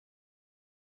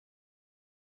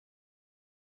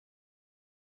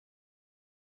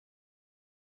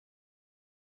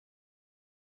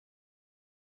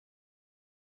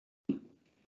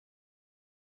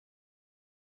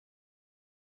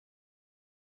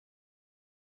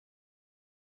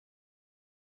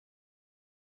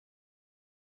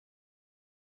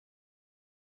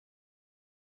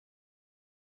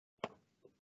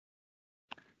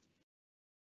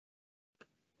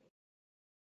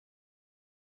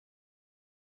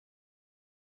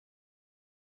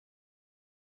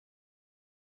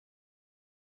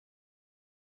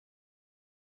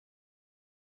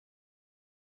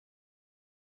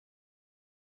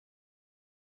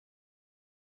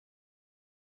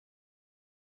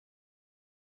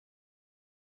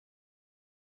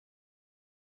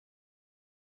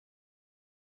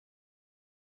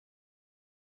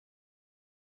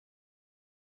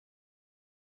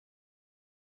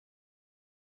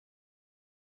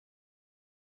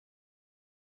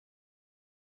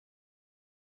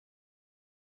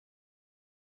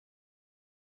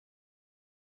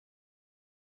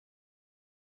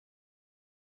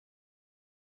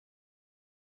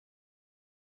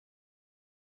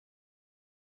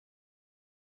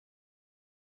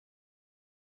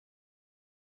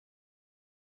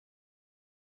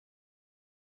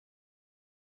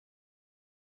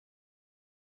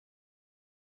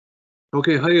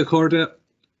Okay, hi Accorda.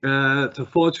 To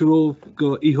Fáiltearó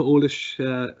go Eolais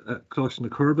Cláis na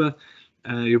Curba.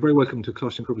 You're very welcome to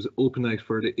Cláis na Curba's open night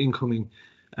for the incoming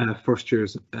first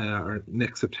years, or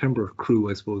next September crew,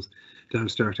 I suppose, that are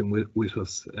starting with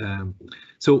us.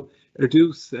 So,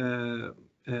 dús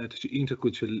ínta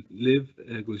go se live,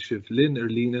 go se linn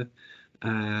linn,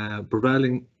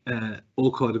 Bervaling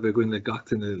ócáid a bheith going le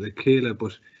gachtain le chéile,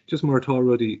 but just more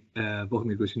already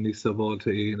bhognaí go sin níos sábháilte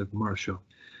éanamh mar seo.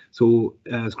 So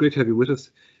it's great to have you with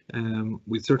us.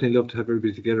 We'd certainly love to have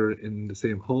everybody together in the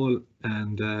same hall,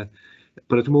 and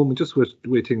but at the moment, just with the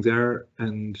way things are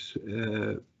and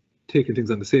taking things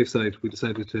on the safe side, we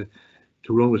decided to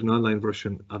run with an online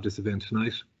version of this event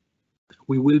tonight.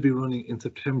 We will be running in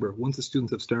September once the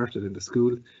students have started in the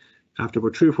school. After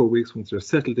about 3 or 4 weeks, once they're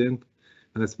settled in,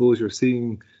 and I suppose you're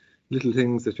seeing little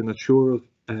things that you're not sure of,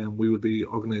 we will be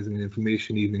organising an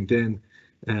information evening then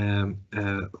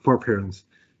for parents.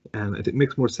 And it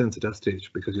makes more sense at that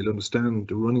stage because you'll understand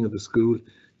the running of the school,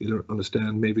 you'll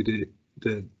understand maybe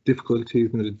the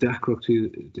difficulties, the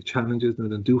dacrochty, the challenges,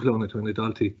 and then dúchlána to an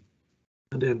daltaí.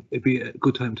 And then it'd be a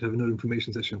good time to have another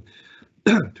information session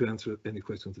to answer any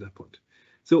questions at that point.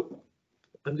 So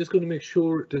I'm just going to make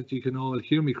sure that you can all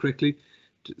hear me correctly.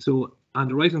 So on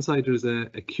the right hand side there's a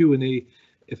Q&A.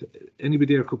 If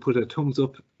anybody there could put a thumbs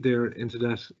up there into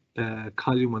that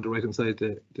column on the right hand side,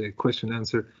 the question and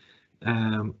answer.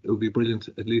 It would be brilliant,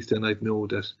 at least then I'd know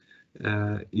that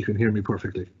you can hear me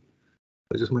perfectly.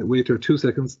 I just might wait there 2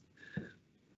 seconds.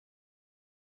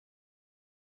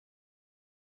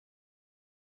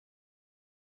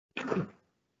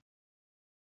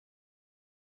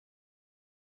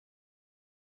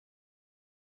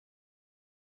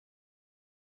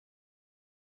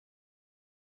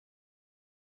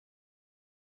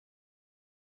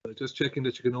 Just checking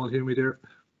that you can all hear me there.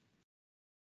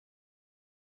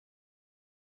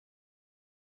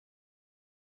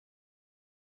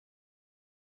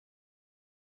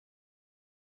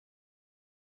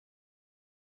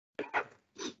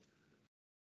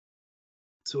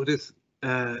 So this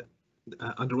on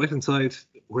the right hand side,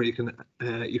 where you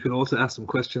can also ask some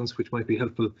questions which might be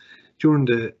helpful during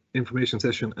the information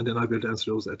session, and then I'll be able to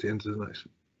answer those at the end of the night.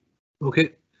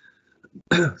 Okay.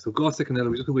 So God second,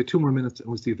 we're just going to wait 2 more minutes and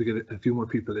we'll see if we get a few more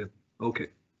people in. Okay.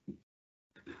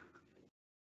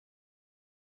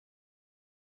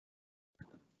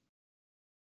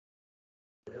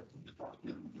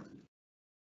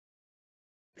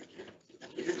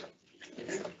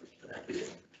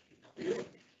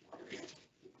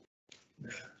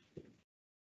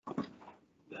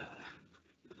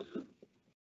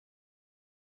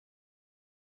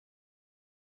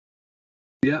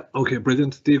 Yeah, okay,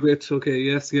 brilliant. Great. Okay,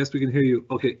 yes, we can hear you.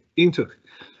 Okay, Ínta.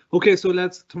 Okay, so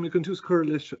lads, tá mé chun tús cur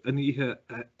leis an ihe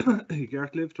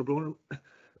Gart live to Bl.1.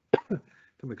 Tá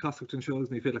mé casachtain shows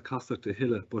ní féile casach de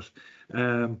hiile, but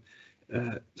tá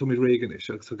mé régan is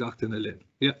so gachtain a linn.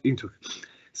 Yeah, Ínta.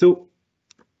 So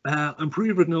I'm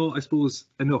pretty good now, I suppose,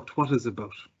 enough what it's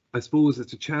about. I suppose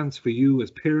it's a chance for you as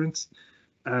parents,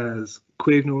 as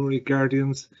caomhnóirí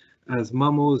guardians, as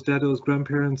mamos, dados,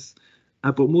 grandparents.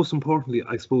 But most importantly,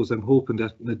 I suppose I'm hoping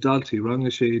that na daltaí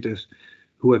rangaché that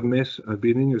who I've met, I've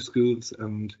been in your schools,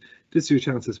 and this is your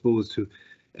chance, I suppose, to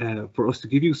for us to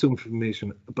give you some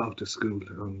information about the school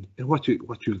and what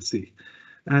you'll see.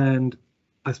 And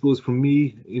I suppose for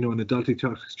me, you know, in the daltaí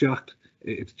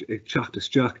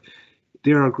Jack,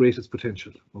 they're our greatest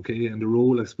potential. Okay, and the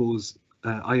role I suppose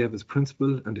I have as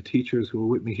principal and the teachers who are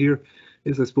with me here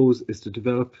is, I suppose, is to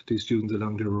develop these students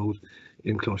along their road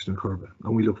in Cláis na Curba,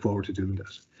 and we look forward to doing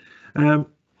that.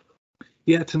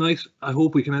 Yeah, tonight I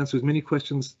hope we can answer as many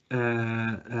questions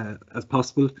as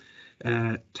possible.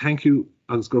 Thank you.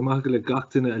 Agus go maith le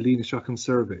gachtain a lína seachán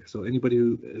survey. So anybody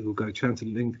who got a chance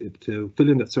to fill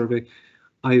in that survey,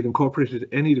 I have incorporated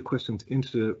any of the questions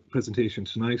into the presentation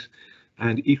tonight.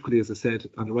 And equally, as I said,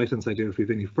 on the right hand side there, if you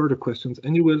have any further questions,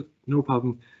 and you will, no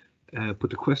problem, put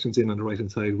the questions in on the right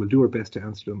hand side. We'll do our best to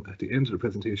answer them at the end of the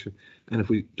presentation. And if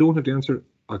we don't have the answer,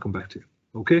 I'll come back to you.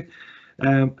 Okay.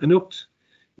 Anocht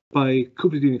by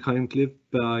Cúpla Caim live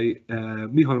by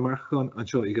Mí Méan Fomhair an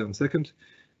seo ag an second.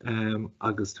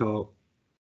 Agus tá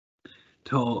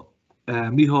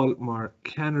Mícheál mar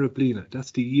ceannaire bliana.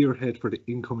 That's the year ahead for the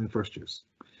incoming first years.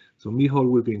 So Mícheál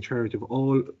will be in charge of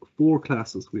all 4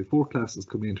 classes. We have 4 classes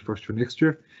coming into first year next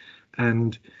year,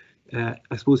 and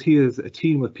I suppose he has a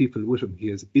team of people with him. He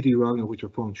has Idi Ranga, which are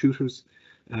phone tutors,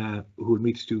 who will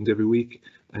meet students every week,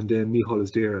 and then Mícheál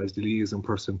is there as the liaison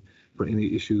person for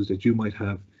any issues that you might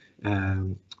have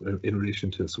in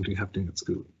relation to something happening at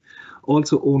school.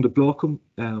 Also, own the Bl.1,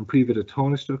 Príomh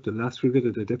Tánaiste, the last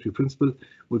Príomh, the deputy principal,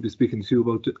 will be speaking to you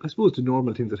about, I suppose, the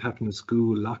normal things that happen in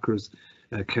school, lockers,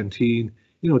 canteen,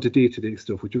 you know, the day-to-day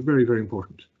stuff, which are very, very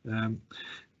important.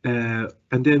 And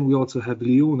then we also have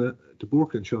Leona, the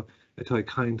Borkinshaw, a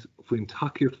kind of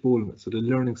takeíocht fólma, so the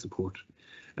learning support,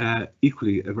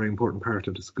 equally a very important part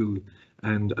of the school.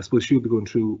 And I suppose she'll be going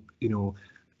through, you know,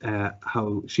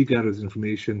 how she gathers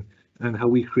information and how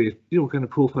we create, you know, kind of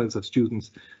profiles of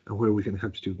students and where we can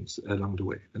help students along the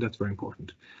way. And that's very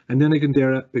important. And then again,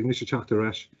 there, Ignisha Chakta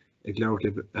Rash,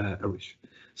 Arish.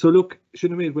 So look,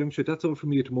 Shinamid Wemsha, that's all from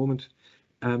me at the moment.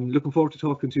 Looking forward to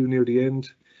talking to you near the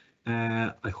end.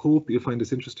 I hope you find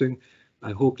this interesting.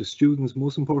 I hope the students,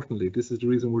 most importantly, this is the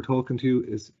reason we're talking to you,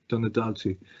 is done a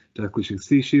daltaí, that we should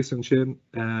see she's and shin,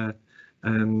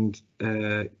 and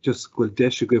just go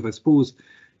desh give, I suppose,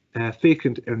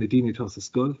 vacant nadini toss a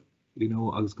skull, you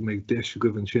know, I was going to make desh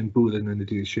give and shin, bulin and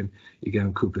nadini shin,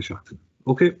 again, couple shocks.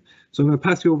 Okay, so I'm going to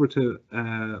pass you over to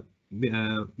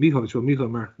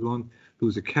Mícheál Mark,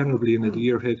 who's a Canterbury in the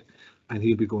year head, and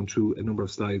he'll be going through a number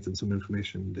of slides and some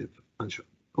information on show.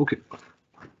 Okay.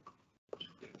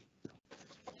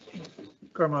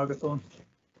 Díobh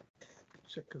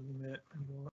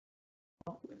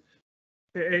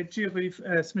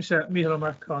smise Mícheál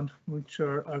Mark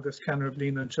muúir agus ceannar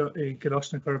bliain anseo I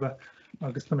Eolais na Curba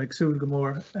agus tá ag súil go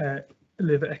mór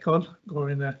libh eáil go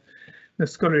in na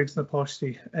scoilrigs na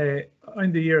páistí.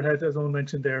 I'm the year head, as Owen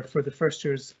mentioned there, for the first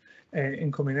years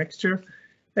incoming next year.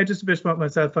 Just a bit about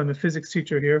myself, I'm a physics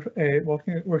teacher here,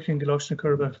 working in Eolais na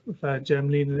Curba with Gem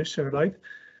Linn and Eolais.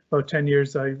 About 10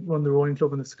 years I run the rowing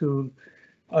club in the school.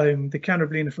 I'm the Canner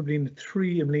Bl.1 for Bl.1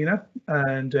 3 in Bl.1,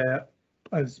 and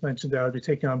as mentioned there, I'll be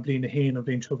taking on Bl.1 of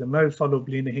being Chuggin Mouth, follow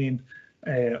Bl.1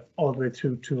 all the way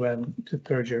through to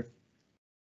third year.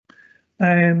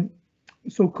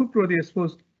 So Cúprodi, I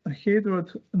suppose, a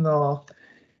héadrod ná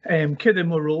Kid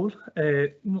more role,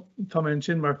 Tom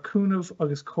mentioned mar Cúnamh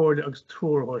agus Cóirde agus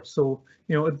Tuairthóirt. So,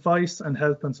 you know, advice and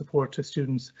help and support to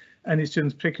students, any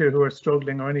students particularly who are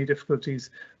struggling or any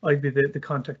difficulties, I'd be the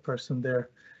contact person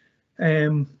there.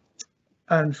 And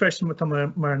freshman with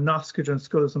mar nascid and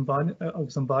schools and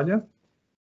Balia.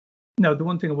 Now, the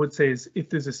one thing I would say is if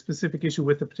there's a specific issue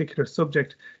with a particular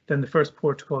subject, then the first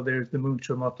protocol there is the Múnch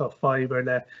or Mata 5 or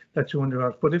that you wonder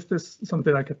about. But if there's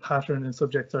something like a pattern in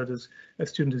subjects or there's a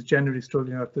student is generally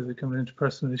struggling out, there's a kind of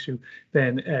interpersonal issue,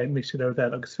 then make sure out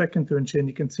that. Agus fecin through and chin,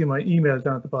 you can see my email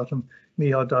down at the bottom,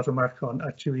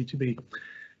 mícheál.marcon@ue2b.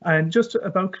 And just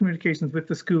about communications with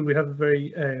the school, we have a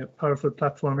very powerful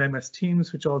platform, MS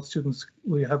Teams, which all students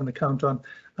will have an account on,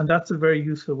 and that's a very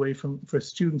useful way for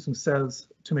students themselves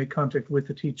to make contact with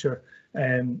the teacher,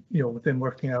 you know, within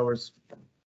working hours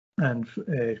and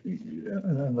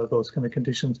those kind of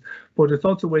conditions. But it's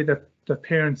also a way that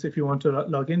parents, if you want to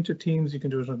log into Teams, you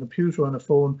can do it on a computer, on a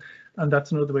phone, and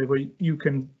that's another way where you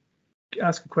can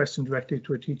ask a question directly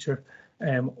to a teacher.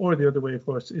 Or the other way, of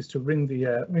course, is to ring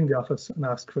the office and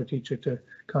ask for a teacher to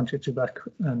contact you back,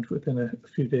 and within a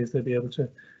few days they'll be able to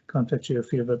contact you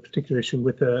if you have a particular issue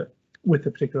with a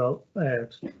particular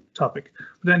topic.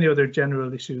 But any other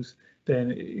general issues, then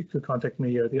you could contact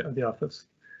me or the office.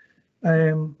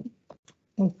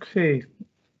 Okay,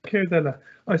 Céardella.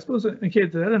 I suppose in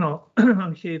Céardella now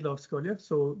on Céad Lá Scoile,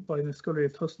 so by the Scoile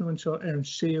of Tosnú and Shaw and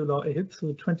Sheo Lá Ahead,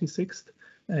 so 26th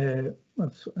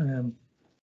of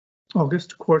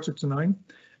August, 8:45.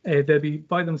 They'll be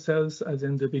by themselves, as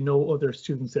in there'll be no other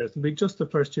students there. So it'll be just the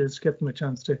first years to get them a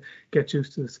chance to get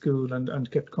used to the school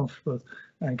and get comfortable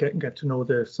and get to know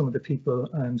some of the people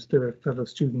and their fellow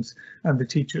students and the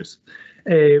teachers.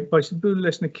 By Shibul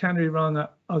leis na Canary Ranga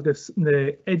agus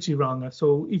na Edgy Ranga.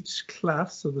 So each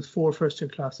class, so there's 4 first year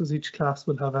classes, each class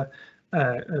will have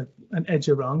an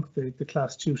Edgy Rang, the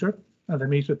class tutor, and I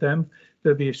meet with them.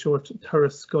 There'll be a short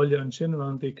Thuras Scoile and Shin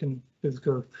around the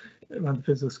physical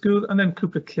school, and then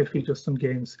Cúpla Cliffy, just some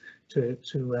games to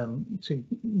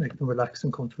make them relaxed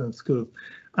and comfortable in school.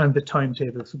 And the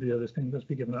timetables will be the other thing that'll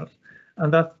be given out.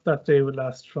 And that day would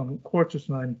last from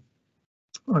 8:45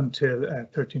 until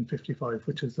 13:55,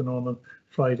 which is the normal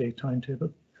Friday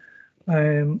timetable.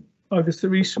 Agus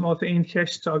Arish Malta Ain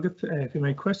Kesh Tagat. If you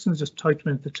make questions, just type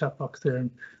them into the chat box there,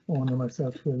 and Owen and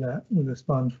myself will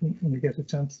respond when we get a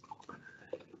chance.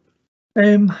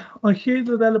 I hear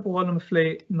the Bl.1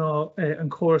 flay now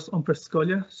and course on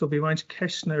Prescolia, so be mind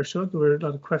Keshner should. There were a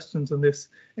lot of questions on this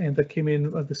and that came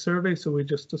in at the survey, so we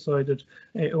just decided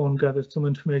Owen gathered some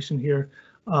information here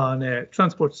on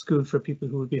transport to school for people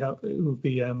who would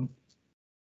be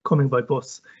coming by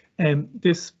bus.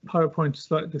 This PowerPoint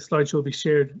slide, the slideshow will be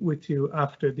shared with you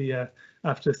after the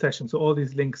session. So all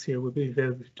these links here will be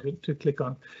available to click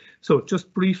on. So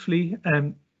just briefly,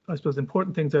 I suppose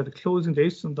important things are the closing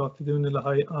dates on Dr.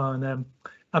 Dúna on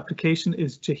application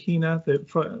is Jahina, the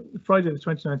Friday the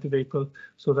 29th of April.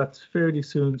 So that's fairly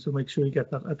soon. So make sure you get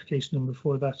that application in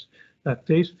before that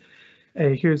date.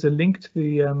 Here's a link to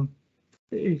the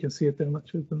you can see it there, not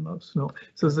with the mouse. No,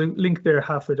 so there's a link there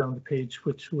halfway down the page,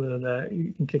 which will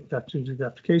you can click that to do the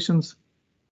applications.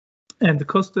 And the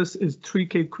costas is 3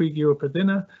 euro per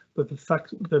dinner, but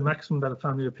the maximum that a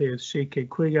family will pay is 6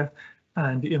 quigga,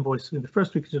 and the invoice in the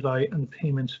first week of July and the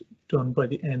payment done by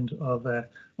the end of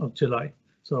July.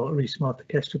 So a reach mark the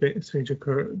cash to be stage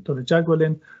occur dollar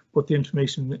jagwalin, but the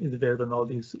information is available on all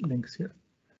these links here.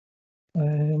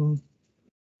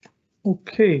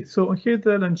 Okay, so here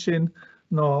the luncheon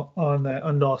now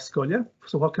on law school, yeah.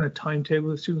 So what kind of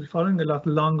timetable the students are following? A lot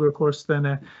longer, of course,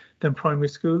 than primary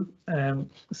school.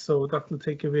 So that will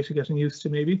take a bit of getting used to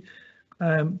maybe.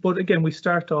 But again, we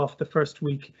start off the first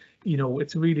week. You know,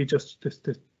 it's really just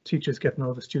the teachers get to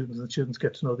know the students, and the students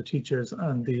get to know the teachers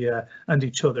and the and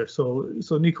each other. So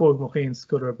Nico Mohain's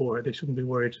good or bored. They shouldn't be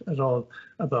worried at all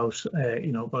about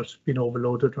you know, about being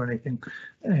overloaded or anything.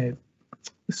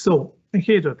 So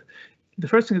the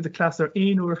first thing is the class are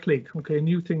 1 hour click. Okay, a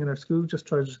new thing in our school. Just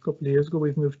tried it a couple of years ago.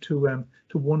 We've moved to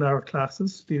 1 hour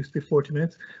classes. They used to be 40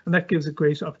 minutes, and that gives a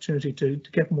great opportunity to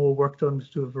get more work done,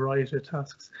 to do a variety of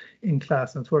tasks in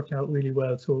class, and it's working out really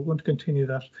well. So we're going to continue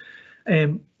that.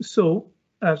 So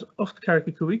at 8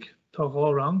 carrick a week, talk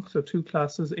all wrong. So 2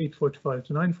 classes, 8:45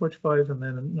 to 9:45, and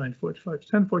then 9:45 to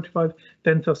 10:45.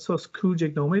 Then to sus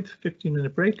cúig nóid,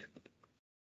 15-minute break.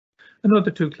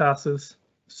 Another 2 classes.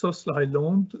 Sus le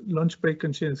loan lunch break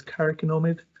and sin is carrick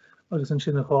nóid, agus an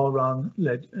sin a hall wrong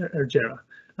led gera.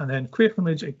 And then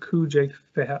cuichnomid a cúig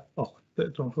feha. Oh,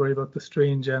 don't worry about the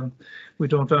strange. We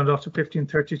don't round off to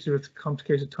 15:30 to its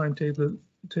complicated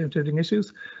timetabling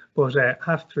issues, but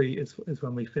 3:30 is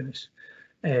when we finish.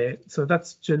 So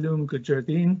that's Jalum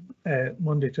Gujardine,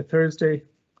 Monday to Thursday.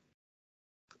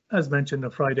 As mentioned,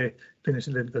 on Friday, finish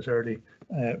a little bit early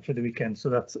for the weekend. So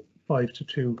that's 5 to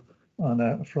 2 on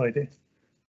a Friday.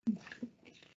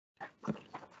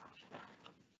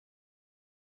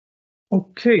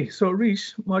 Okay, so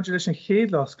reach modulation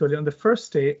héad lá scoile. On the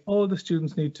first day, all the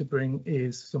students need to bring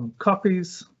is some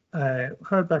copies,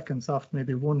 hardback and soft,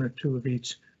 maybe 1 or 2 of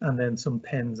each, and then some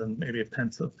pens and maybe a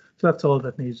pencil. So that's all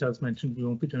that needs. As mentioned, we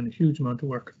won't be doing a huge amount of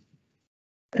work.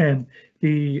 And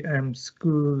the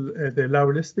school, the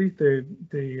Laura Listy, the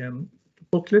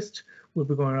book list will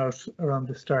be going out around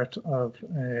the start of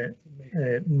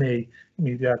May,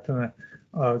 immediately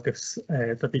August.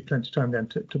 There'll be plenty of time then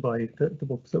to buy the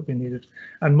books that we needed.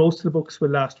 And most of the books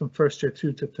will last from first year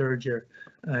through to third year.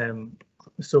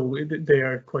 So they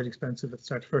are quite expensive at the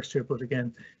start of first year, but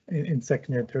again, in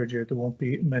second year and third year, there won't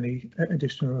be many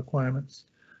additional requirements.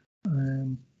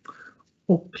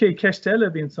 Okay,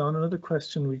 Kestella being on, another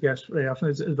question we get very often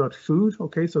is about food.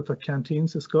 Okay, so the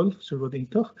canteens is skull, so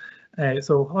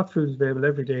hot food is available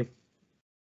every day.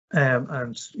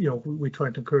 And you know, we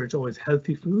try to encourage always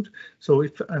healthy food. So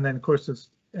and then of course there's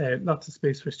lots of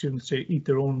space for students to eat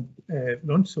their own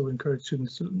lunch. So we encourage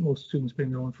students, most students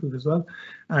bring their own food as well.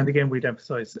 And again, we'd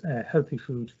emphasize healthy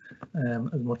food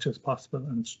as much as possible,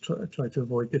 and try to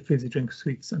avoid the fizzy drinks,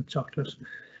 sweets and chocolate.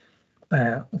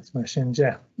 That's my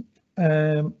shinja.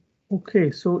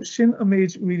 Okay, so Shin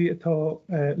Amage really atá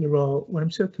le rá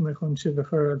weimse to me chun si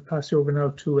bheith I'll pass you over now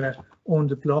to own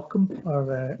the Bl.1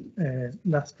 or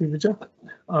last previous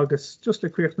August just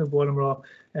like Creative Ballum Raw.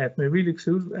 Me really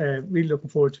really looking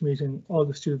forward to meeting all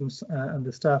the students and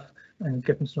the staff and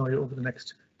getting to know you over the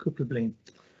next couple of blin.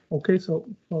 Okay, so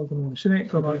Shin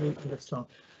go on, let's start.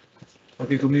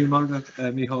 Okay, go Mí Méan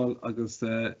Fomhair agus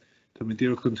tá me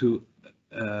dír chun tú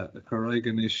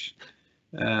Caraiganish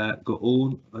go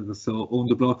own, so own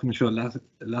the Bl.1 show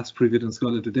last previous in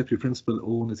school. The deputy principal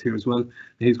Owen is here as well, and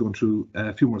he's going through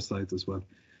a few more slides as well.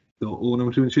 So Owen, I'm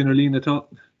doing Shin Linn atá.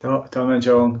 Tá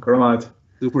John, Gramad.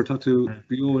 Super, talk to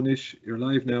the Owen-ish. You're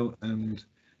live now, and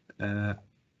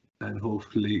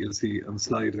hopefully you'll see on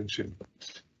slide and Shin.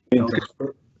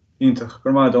 Intach,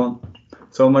 Gramad on.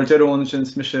 So mar dead Owen Shin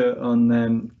smisha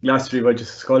on last three wages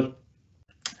school.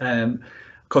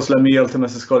 Cosla míl tá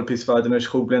mas scoil pís fad an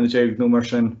chub glen déag númar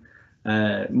sin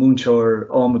múnseoir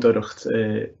ámadúireacht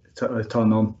tá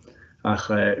nom ach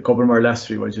gobar mar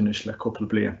lesrí waidis le couple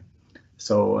blian.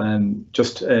 So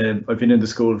just I've been in the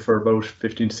school for about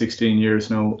 15 to 16 years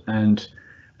now, and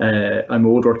I'm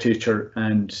an woodwork teacher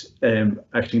and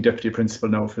acting deputy principal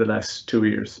now for the last 2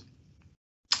 years.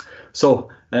 So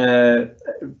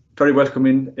very welcome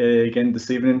in again this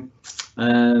evening.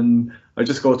 I'll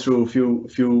just go through a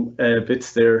few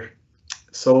bits there.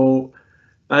 So,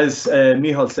 as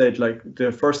Michal said, like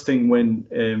the first thing when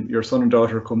your son and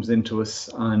daughter comes into us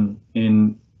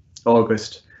in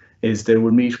August is they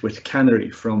will meet with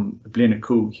Canary from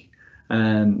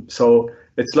Bl.1. So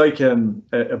it's like a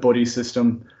buddy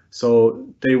system. So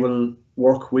they will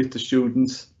work with the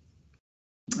students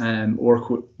and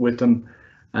work with them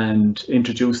and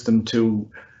introduce them to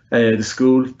the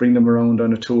school, bring them around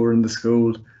on a tour in the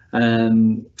school,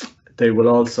 and they will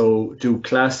also do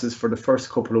classes for the first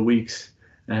couple of weeks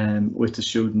with the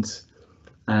students.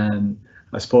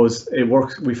 I suppose it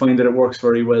works. We find that it works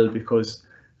very well because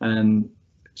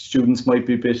students might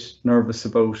be a bit nervous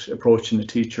about approaching a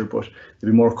teacher, but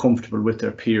they'll be more comfortable with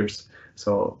their peers.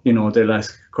 So, you know, they'll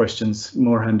ask questions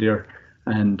more handier,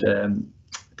 and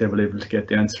they will be able to get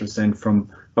the answers then from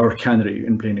our cannery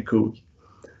in Bl.1.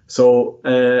 So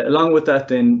along with that,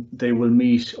 then they will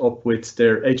meet up with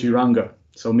their Ejiranga.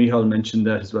 So Michal mentioned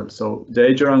that as well. So the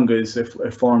Ejiranga is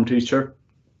a form teacher.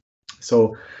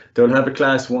 So they'll have a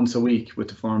class once a week with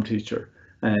the form teacher,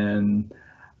 and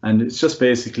it's just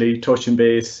basically touch and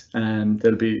base, and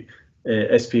there'll be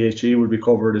SPHE will be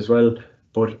covered as well.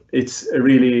 But it's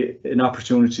really an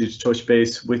opportunity to touch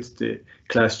base with the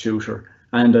class tutor,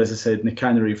 and as I said, in the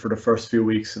cannery for the first few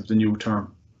weeks of the new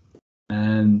term.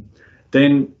 And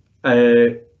then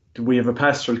we have a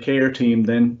pastoral care team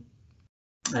then,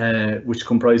 which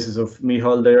comprises of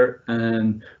Michal there,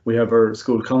 and we have our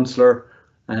school counsellor,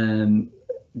 and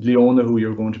Leona, who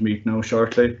you're going to meet now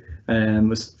shortly,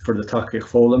 was for the Taifead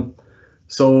Fólam.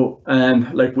 So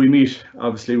like we meet,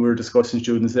 obviously we're discussing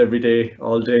students every day,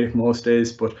 all day, most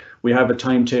days, but we have a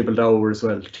timetabled hour as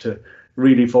well to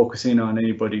really focus in on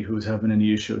anybody who's having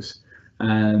any issues.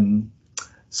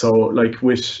 So like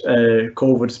with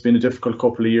COVID, it's been a difficult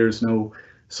couple of years now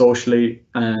socially,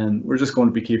 and we're just going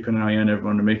to be keeping an eye on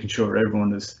everyone and making sure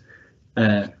everyone is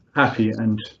happy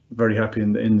and very happy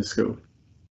in the school.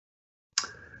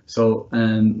 So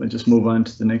I'll just move on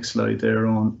to the next slide there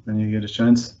on when you get a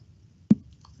chance.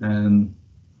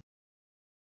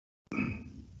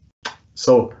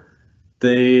 So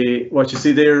what you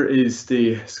see there is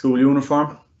the school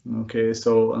uniform. Okay,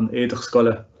 so on Éadach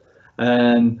Scoile,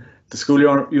 and the school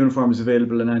uniform is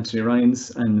available in Anthony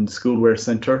Ryan's and in the School Wear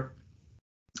Centre.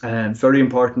 And very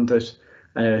important that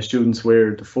students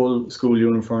wear the full school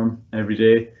uniform every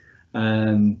day.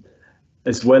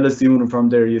 As well as the uniform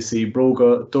there, you see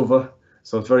Broga Dova.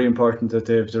 So it's very important that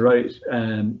they have the right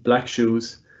black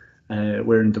shoes,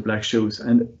 wearing the black shoes.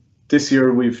 And this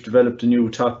year we've developed a new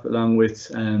top along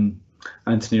with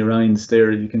Anthony Ryan's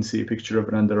there. You can see a picture of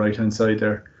it on the right hand side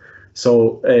there.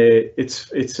 So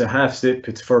it's a half zip,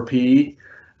 it's for PE.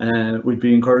 We'd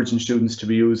be encouraging students to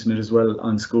be using it as well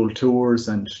on school tours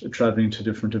and traveling to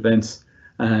different events.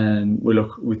 And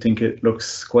we think it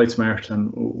looks quite smart,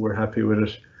 and we're happy with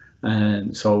it.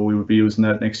 And so we will be using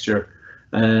that next year.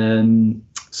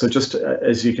 So just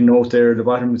as you can note there, the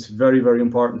bottom is very, very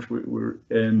important. We've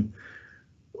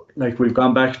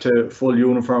gone back to full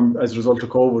uniform as a result of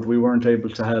COVID. We weren't able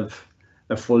to have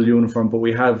a full uniform, but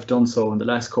we have done so in the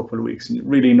last couple of weeks, and you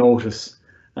really notice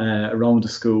around the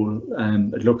school,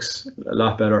 and it looks a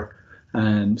lot better.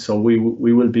 And so we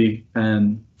will be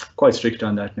quite strict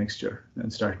on that next year,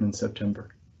 and starting in September.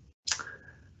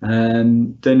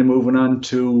 And then moving on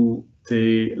to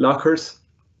the lockers.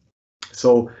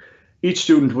 So each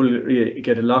student will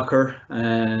get a locker,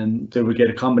 and they will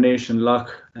get a combination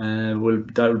lock, and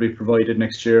that will be provided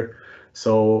next year.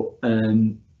 So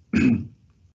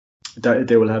that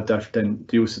they will have that, then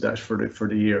the use of that for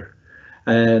the year.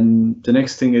 And the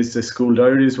next thing is the school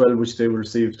diary as well, which they will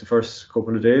receive the first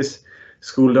couple of days.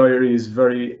 School diary is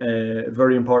very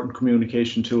important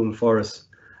communication tool for us,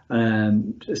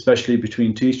 and especially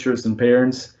between teachers and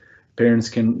parents. Parents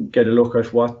can get a look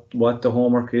at what the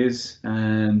homework is,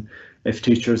 and if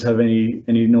teachers have any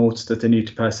notes that they need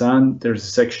to pass on, there's a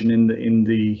section in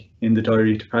the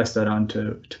diary to pass that on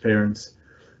to parents,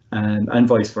 and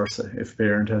vice versa if a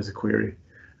parent has a query.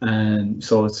 And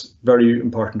so it's very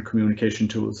important communication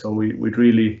tool. So we'd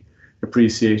really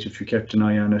appreciate if you kept an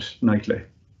eye on it nightly.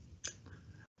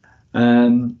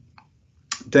 And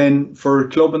then for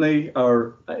Clubbanny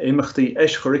or Imachti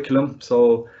Esh curriculum,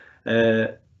 so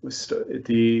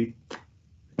the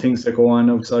things that go on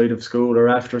outside of school or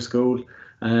after school,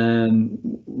 and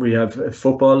we have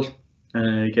football,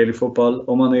 Gaelic football,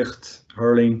 Omanicht,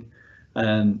 hurling,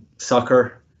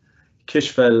 soccer,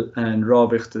 Kishfel and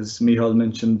Robicht, as Michal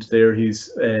mentioned there.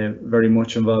 He's very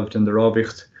much involved in the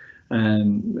Robicht,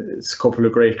 and it's a couple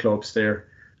of great clubs there,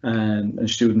 and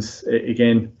students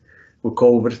again with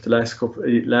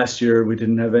COVID, last year we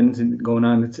didn't have anything going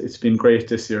on. It's been great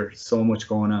this year, so much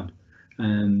going on,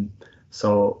 and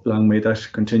so long may that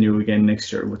continue again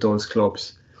next year with those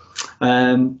clubs.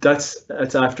 That's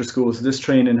after school, so this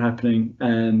training happening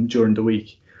during the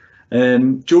week.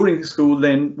 During school,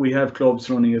 then we have clubs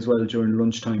running as well during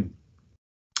lunchtime.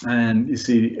 You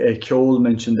see Kjol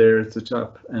mentioned there at the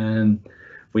top, and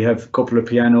we have a couple of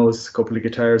pianos, a couple of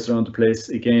guitars around the place.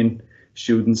 Again,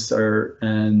 students are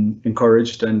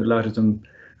encouraged, and a lot of them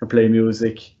are playing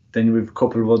music. Then we have a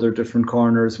couple of other different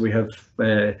corners. We have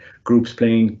groups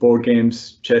playing board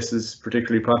games. Chess is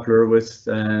particularly popular with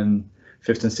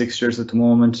 5th and 6th years at the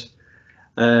moment.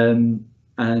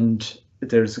 And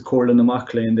there's a choral in the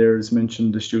Maclean there, as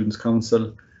mentioned, the Students'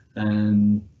 Council,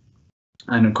 and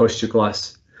a Coiste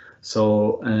Glass.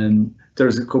 So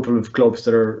there's a couple of clubs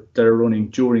that are running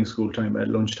during school time at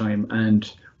lunchtime, and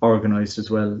organised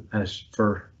as well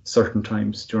for certain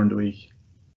times during the week.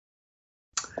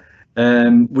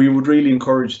 We would really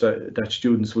encourage that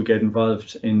students would get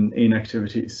involved in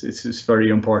activities. It's very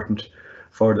important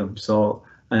for them. So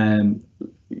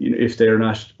if they're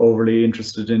not overly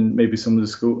interested in maybe some of the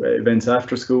school events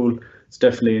after school, it's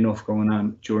definitely enough going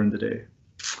on during the day.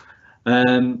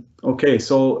 Okay,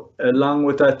 so along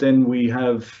with that, then we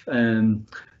have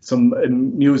some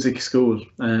music school.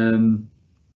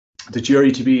 The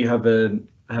GRETB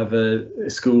have a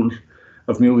school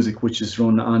of music which is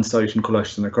run on site in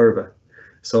Colashtanakerba.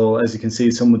 So as you can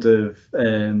see, some of the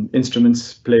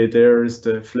instruments played there is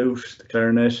the flute, the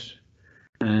clarinet,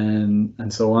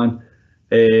 and so on.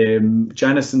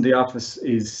 Janice in the office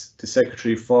is the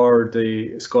secretary for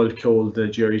the Scoil Ceol, the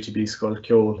GRETB Scoil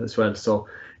Ceol as well. So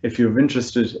if you have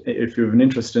an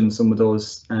interest in some of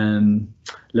those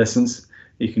lessons,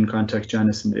 you can contact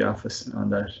Janice in the office on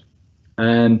that.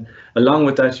 And along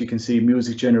with that, you can see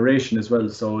music generation as well.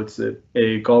 So it's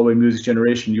a Galway Music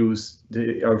Generation use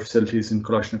our facilities in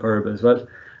Colashtanakerba as well.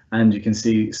 And you can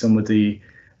see some of the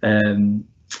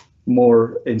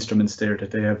more instruments there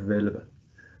that they have available.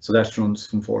 So that runs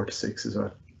from 4 to 6 as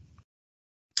well.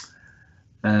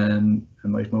 I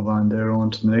might move on there on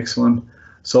to the next one.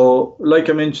 So like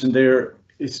I mentioned there,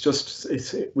 we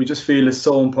just feel it's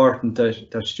so important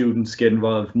that students get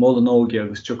involved. Molanogi,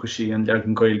 agus Chukushi and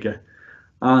Legan Goilge.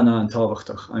 Anna and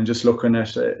Tábhachtach. I'm just looking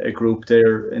at a group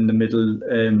there in the middle,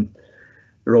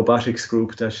 robotics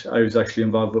group that I was actually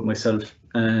involved with myself.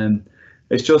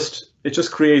 It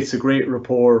just creates a great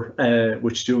rapport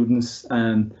with students,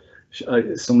 and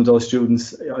some of those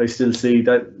students I still see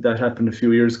that happened a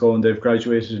few years ago and they've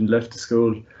graduated and left the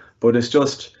school. But it's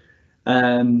just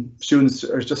students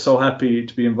are just so happy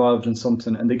to be involved in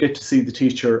something, and they get to see the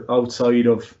teacher outside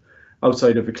of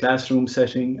a classroom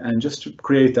setting, and just to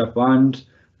create that bond.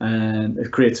 And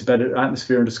it creates a better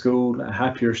atmosphere in the school, a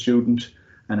happier student,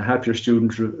 and a happier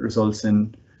student results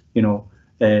in,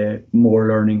 more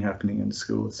learning happening in the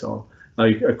school. So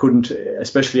I couldn't,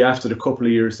 especially after the couple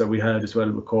of years that we had as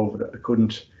well with COVID, I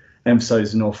couldn't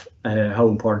emphasize enough how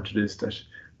important it is that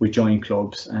we join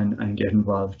clubs and get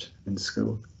involved in the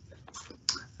school.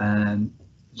 And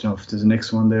if there's a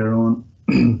next one there on.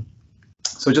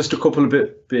 So just a couple of a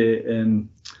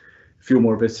few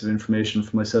more bits of information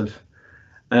for myself.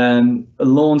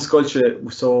 Alone Sculpture,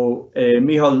 so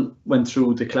Michal went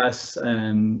through the class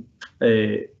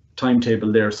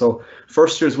timetable there. So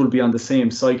first years will be on the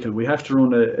same cycle. We have to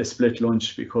run a split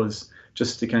lunch because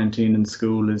just the canteen in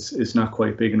school is not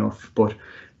quite big enough, but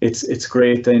it's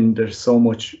great then. There's so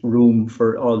much room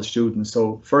for all the students.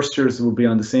 So first years will be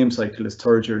on the same cycle as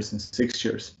third years and 6th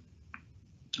years.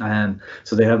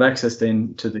 So they have access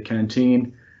then to the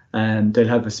canteen, and they'll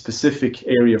have a specific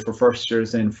area for first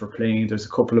years then for playing. There's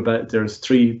there's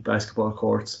 3 basketball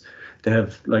courts. They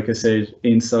have, like I said,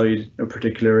 inside a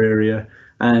particular area,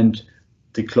 and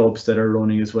the clubs that are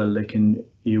running as well, they can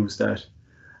use that.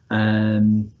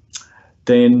 And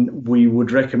then we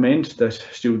would recommend that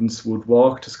students would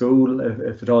walk to school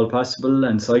if at all possible,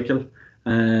 and cycle.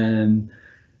 And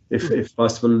if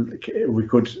possible,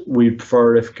 we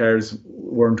prefer if cars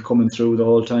weren't coming through the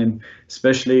whole time,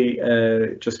 especially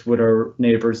just with our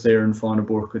neighbours there in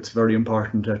Fánaburca. It's very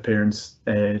important that parents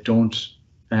don't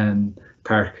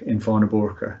park in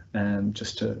Fánaburca,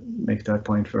 just to make that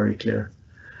point very clear.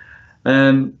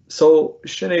 So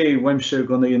Sinead Wemshe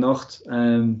Gunnaí Nacht,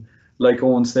 like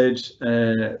Owen said,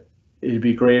 it'd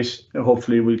be great.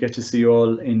 Hopefully we'll get to see you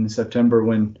all in September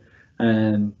when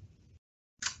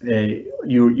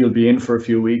you'll be in for a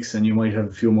few weeks and you might have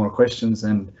a few more questions.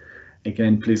 And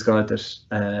again, please God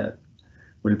that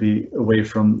we'll be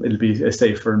it'll be a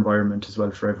safer environment as well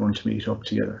for everyone to meet up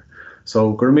together.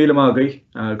 So gur míle maith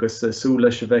agus sú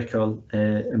leis a bheicáil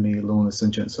I mí lóna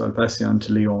san sin, so I'll pass you on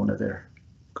to Leona there.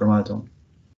 Gur maith don.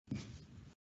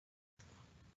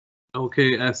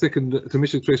 Okay, second to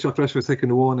Mission Trace shot for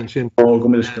second one and Shin. Oh, go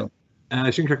million.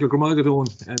 Shin Crackler Gramagadon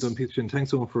and Peter Shin.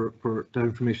 Thanks so much for that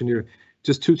information here.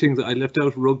 Just two things. I left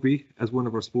out rugby as one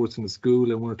of our sports in the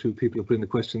school, and one or two people have put in the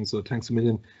questions, so thanks a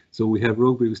million. So we have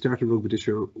rugby. We started rugby this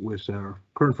year with our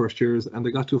current first years, and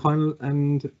they got to a final,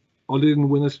 and although they didn't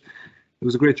win it, it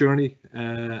was a great journey,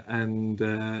 and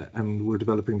we're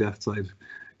developing that side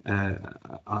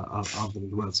of them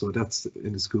as well. So that's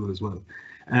in the school as well.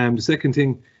 The second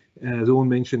thing, as Owen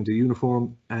mentioned, the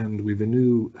uniform, and we've a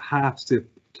new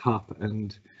half-zip top,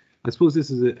 and I suppose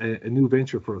this is a new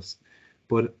venture for us.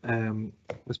 But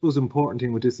I suppose the important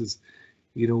thing with this is,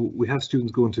 you know, we have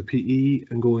students going to PE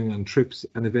and going on trips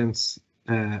and events,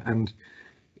 and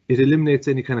it eliminates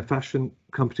any kind of fashion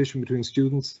competition between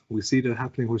students. We see that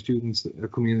happening where students are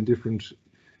coming in different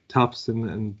tops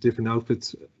and different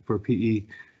outfits for PE,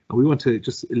 and we want to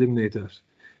just eliminate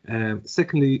that.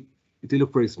 Secondly, they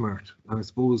look very smart, and I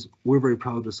suppose we're very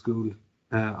proud of the school.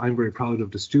 I'm very proud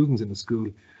of the students in the school,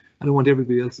 and I want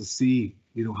everybody else to see,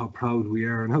 you know, how proud we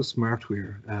are and how smart we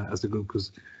are as a group.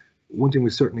 Because one thing we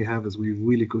certainly have is we have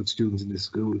really good students in this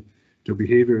school. Their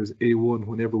behaviour is A1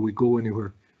 whenever we go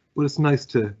anywhere. But it's nice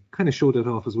to kind of show that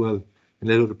off as well and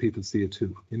let other people see it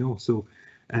too, you know. So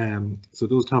so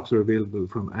those tops are available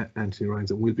from Anthony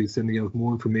Ryan's, and we'll be sending out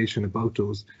more information about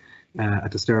those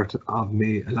at the start of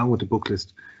May, along with the book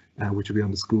list, which will be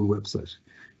on the school website.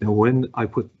 Now, when I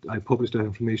publish that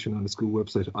information on the school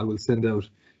website, I will send out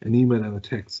an email and a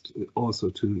text also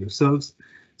to yourselves,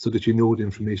 so that you know the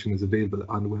information is available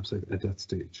on the website at that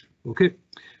stage. Okay,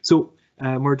 so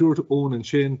mar dúir to Owen and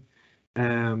Shane,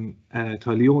 tá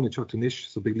Leona teachta nish,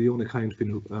 so big Leona kind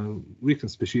of written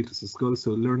specialist school,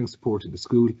 so learning support in the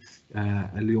school,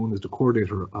 and Leona is the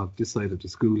coordinator of this side of the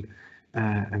school,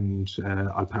 and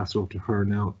I'll pass it over to her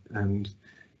now, and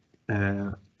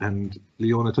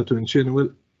Leona tá tú and Shane will.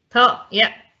 Tá,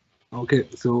 yeah. Okay,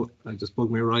 so I just bug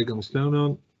my rag on the down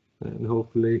on, and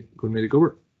hopefully go and make it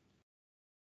go.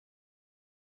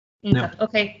 No.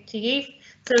 Okay, to you.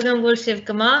 So I'm going to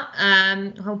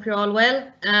Gama. Hope you're all well.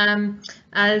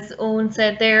 As Owen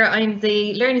said there, I'm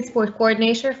the learning support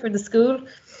coordinator for the school.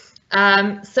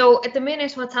 So at the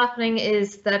minute, what's happening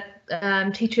is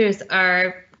that teachers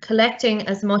are collecting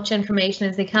as much information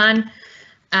as they can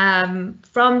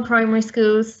from primary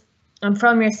schools and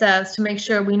from yourselves to make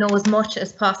sure we know as much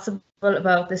as possible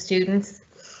about the students.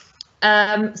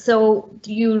 So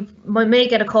you may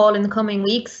get a call in the coming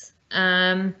weeks.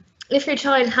 If your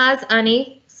child has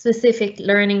any specific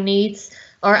learning needs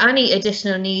or any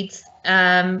additional needs,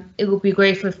 it would be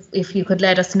great if you could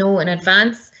let us know in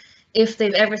advance. If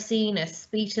they've ever seen a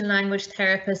speech and language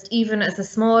therapist, even as a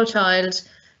small child,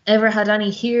 ever had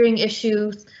any hearing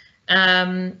issues,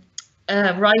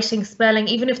 writing, spelling,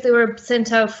 even if they were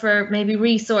sent out for maybe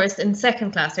resource in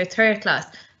second class or third class,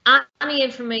 any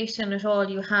information at all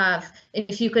you have,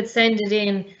 if you could send it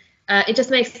in, it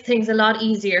just makes things a lot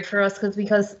easier for us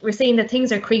because we're seeing that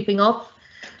things are creeping up,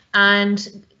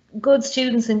 and good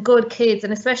students and good kids,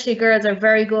 and especially girls, are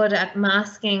very good at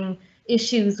masking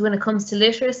issues when it comes to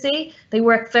literacy. They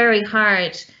work very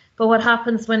hard, but what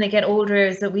happens when they get older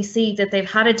is that we see that they've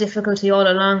had a difficulty all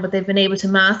along, but they've been able to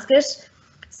mask it.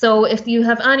 So if you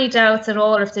have any doubts at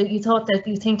all, or if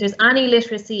you think there's any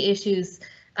literacy issues,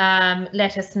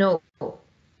 let us know.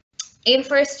 In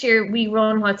first year, we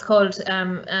run what's called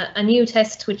a new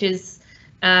test, which is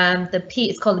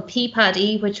it's called the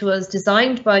PPAD-E, which was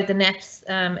designed by the NEP's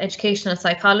educational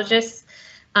psychologists,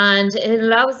 and it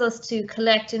allows us to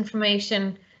collect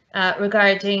information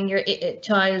regarding your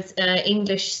child's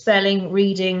English spelling,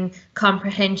 reading,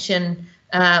 comprehension,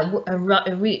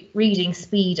 reading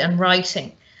speed and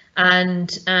writing.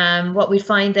 And what we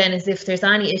find then is if there's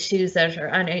any issues that are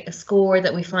any a score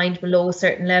that we find below a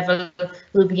certain level,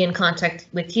 we'll be in contact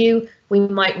with you. We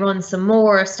might run some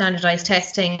more standardized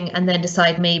testing and then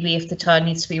decide maybe if the child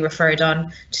needs to be referred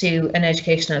on to an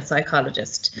educational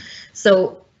psychologist.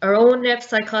 So our own NEP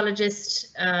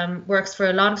psychologist works for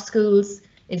a lot of schools,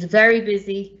 is very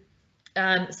busy.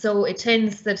 So it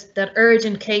tends that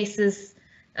urgent cases,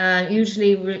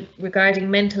 usually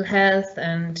regarding mental health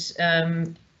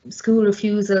and school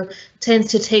refusal, tends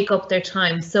to take up their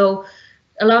time. So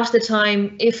a lot of the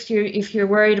time, if you're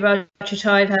worried about your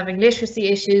child having literacy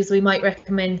issues, we might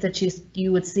recommend that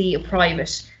you would see a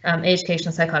private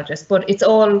educational psychologist. But it's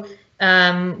all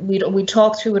we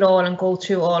talk through it all and go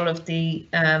through all of the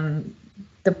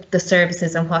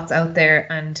services and what's out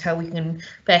there and how we can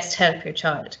best help your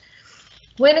child.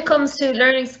 When it comes to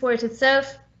learning support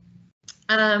itself,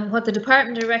 what the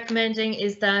department are recommending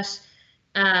is that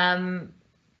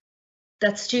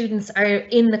that students are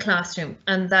in the classroom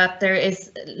and that there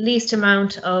is least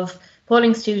amount of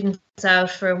pulling students out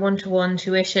for one-to-one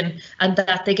tuition, and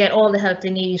that they get all the help they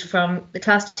need from the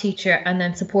class teacher and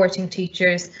then supporting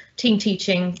teachers, team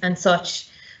teaching and such.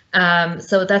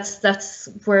 So that's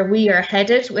where we are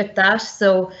headed with that.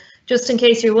 So just in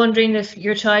case you're wondering if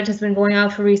your child has been going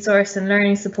out for resource and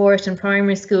learning support in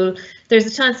primary school, there's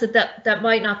a chance that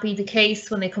might not be the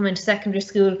case when they come into secondary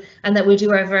school, and that we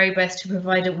do our very best to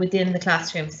provide it within the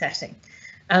classroom setting.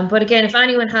 But again, if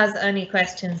anyone has any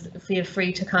questions, feel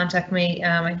free to contact me.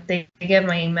 They gave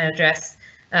my email address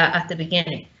at the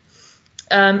beginning.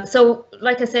 So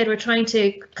like I said, we're trying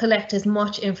to collect as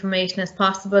much information as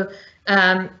possible.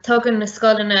 Tugan na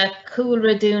scoilna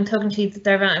coolra dún tugan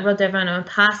tíad rud an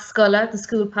pass scola, the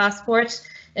school passport.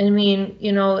 I mean,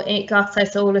 you know,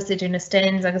 gachsáis ólas idir na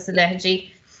stens agus a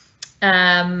leithidí.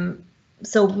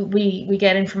 So we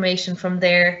get information from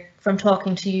there, from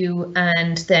talking to you,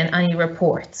 and then any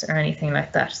reports or anything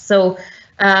like that. So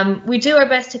we do our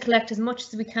best to collect as much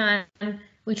as we can.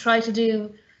 We try to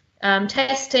do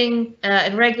testing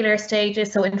at regular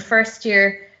stages. So in first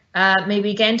year,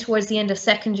 maybe again towards the end of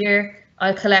second year,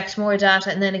 I'll collect more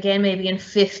data, and then again maybe in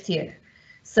fifth year.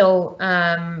 So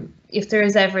if there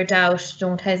is ever doubt,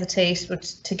 don't hesitate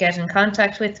to get in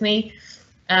contact with me,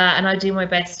 and I'll do my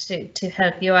best to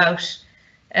help you out.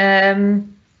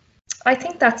 I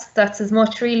think that's as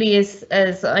much really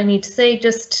as I need to say.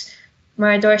 Just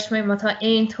mar dúirt mé má tá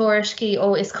aon tuairiscí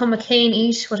ó is cum a céin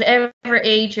each, whatever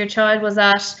age your child was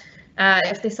at.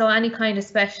 If they saw any kind of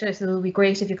specialist, it would be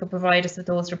great if you could provide us with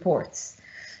those reports.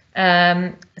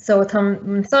 So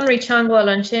Sunry Changwal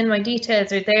and Chin, my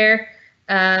details are there.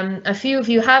 A few of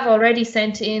you have already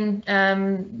sent in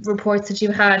reports that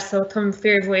you had, so Tom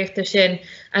fear with the Shin.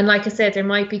 And like I said, there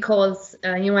might be calls,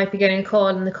 you might be getting a call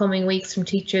in the coming weeks from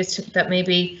teachers that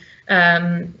maybe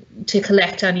to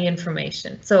collect any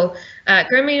information. So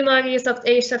Gurmí Magi is up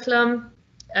Éolais Lum,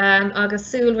 agus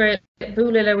Súl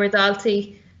Búlile were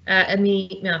daltaí, and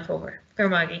Mí Méan Fomhair.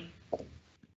 Gurmagi.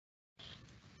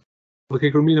 Okay,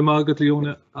 Gurmí Magat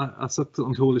Leona, I sucked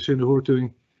on Tola Shin who are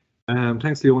doing.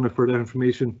 Thanks, Leona, for that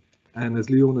information. And as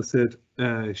Leona said,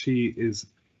 she is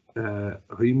her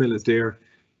email is there.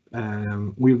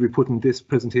 We'll be putting this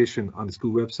presentation on the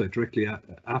school website directly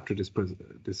after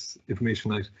this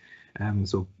information night.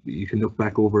 So you can look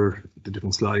back over the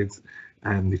different slides,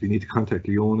 and if you need to contact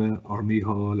Leona or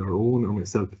Michal or Owen or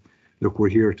myself, look, we're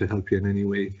here to help you in any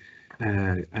way.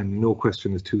 And no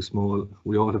question is too small.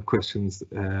 We all have questions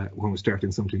when we're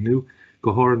starting something new.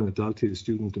 Gohorn and daltaí, the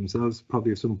students themselves, probably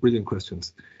have some brilliant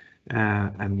questions,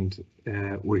 and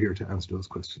we're here to answer those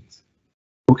questions.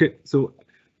 Okay, so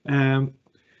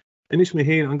Anish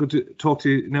Mahan, I'm going to talk to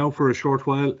you now for a short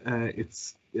while.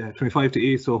 It's 25 to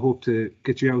 8, so I hope to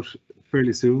get you out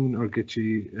fairly soon or get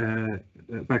you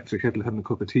back to the kettle having a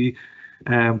cup of tea.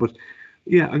 But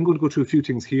yeah, I'm going to go through a few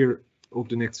things here over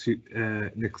the next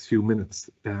few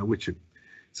minutes with you.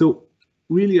 So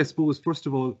really, I suppose, first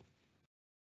of all,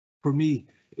 for me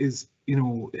is, you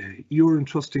know, you're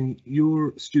entrusting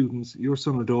your students, your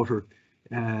son or daughter,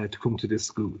 to come to this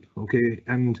school, okay?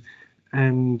 And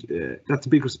that's a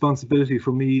big responsibility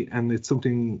for me, and it's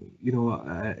something, you know,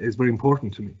 is very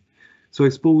important to me. So I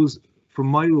suppose from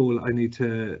my role, I need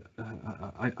to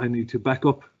back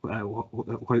up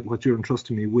what you're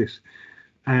entrusting me with.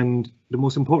 And the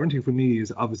most important thing for me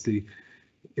is obviously,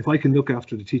 if I can look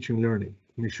after the teaching and learning,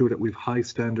 make sure that we have high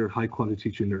standard, high quality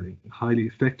teaching and learning, highly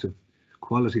effective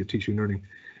quality of teaching and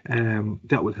learning,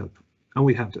 that will help. And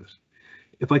we have that.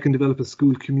 If I can develop a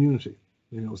school community,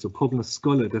 you know, so Public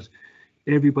Scholar, that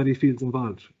everybody feels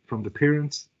involved, from the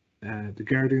parents, the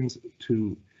guardians,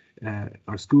 to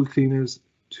our school cleaners,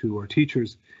 to our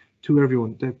teachers, to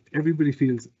everyone, that everybody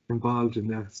feels involved in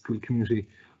that school community,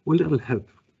 well, that'll help.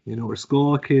 You know, our Ska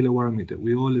Kayla Warmi, that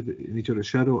we all live in each other's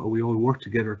shadow, or we all work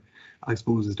together, I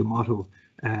suppose, is the motto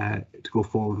to go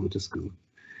forward with the school.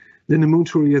 Then the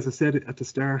Moontory, as I said at the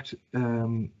start,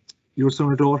 your son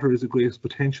or daughter is the greatest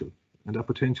potential, and that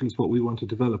potential is what we want to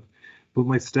develop. But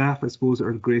my staff, I suppose,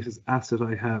 are the greatest asset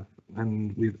I have,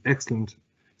 and we have excellent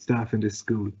staff in this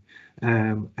school.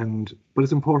 But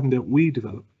it's important that we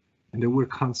develop, and that we're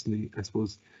constantly, I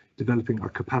suppose, developing our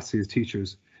capacity as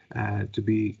teachers to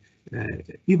be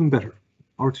even better,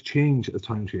 or to change as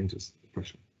time changes.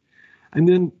 And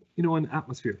then, you know, an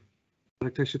atmosphere.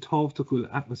 Like I should talk to cool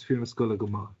atmosphere in a school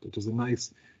that there's a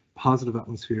nice positive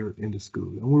atmosphere in the school,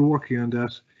 and we're working on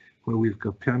that, where we've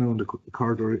got piano in the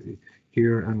corridor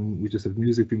here, and we just have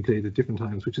music being played at different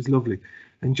times, which is lovely.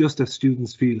 And just as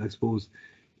students feel, I suppose,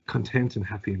 content and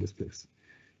happy in this place.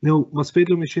 Now, mas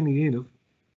féidir me sin dhéanamh,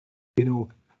 you know,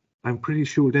 I'm pretty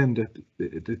sure then that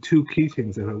the two key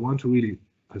things that I want to really,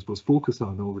 I suppose, focus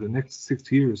on over the next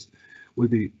 6 years will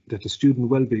be that the student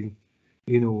well-being,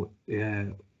 you know,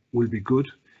 will be good,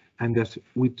 and that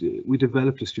we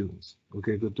develop the students.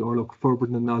 Okay, that our look forward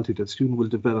and knowledge that student will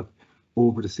develop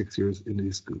over the 6 years in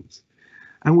these schools.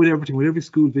 And with everything, with every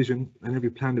school vision and every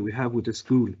plan that we have with the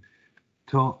school,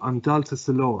 on dalta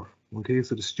salor, okay,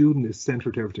 so the student is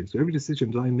centered to everything. So every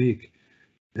decision that I make,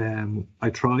 I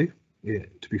try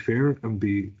to be fair and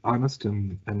be honest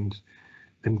and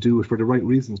do it for the right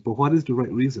reasons. But what is the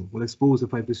right reason? Well, I suppose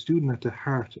if I have the student at the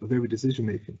heart of every decision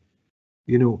making,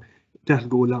 you know, that'll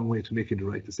go a long way to making the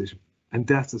right decision. And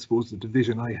that's, I suppose, the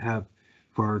vision I have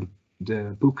for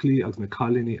the Buckley, as the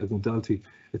colony, as the daltaí.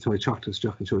 It's how I chalked this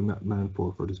Jack and show man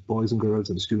for the boys and girls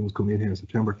and the students coming in here in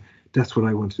September. That's what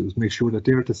I want to do, is make sure that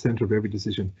they're at the centre of every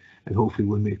decision, and hopefully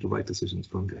we'll make the right decisions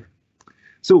from there.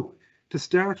 So to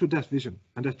start with that vision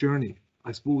and that journey,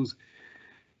 I suppose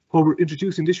what we're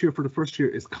introducing this year for the first year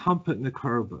is Compa na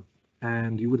Curba.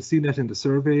 And you would have seen that in the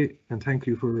survey, and thank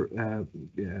you for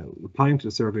replying to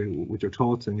the survey with your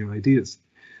thoughts and your ideas.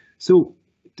 So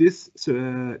this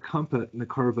Compa na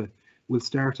Curba will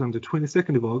start on the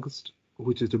 22nd of August,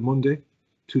 which is the Monday,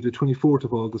 to the 24th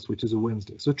of August, which is a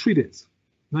Wednesday. So 3 days,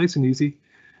 nice and easy,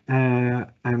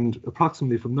 and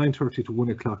approximately from 9:30 to 1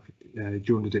 o'clock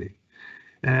during the day.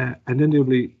 And then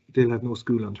they'll have no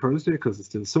school on Thursday because it's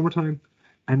still summertime,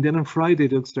 and then on Friday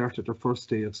they'll start at their first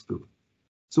day of school.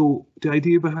 So the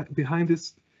idea behind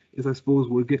this is, I suppose,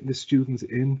 we're getting the students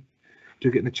in,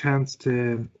 they're getting a chance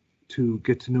to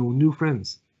get to know new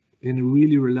friends in a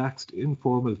really relaxed,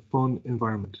 informal, fun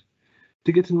environment.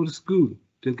 To get to know the school,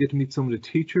 they'll get to meet some of the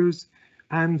teachers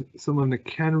and some of the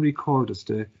canary cordis,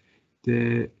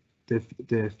 the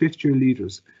fifth year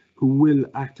leaders, who will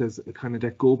act as a kind of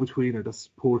that go-between or the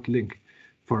support link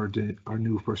for our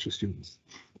new first year students.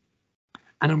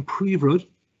 And I'm pre-rud,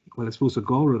 well, I suppose a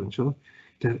Gaurad and sure,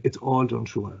 that it's all done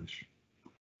through Irish.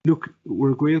 Look,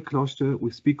 we're Gael Cloister,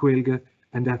 we speak Gaeilge,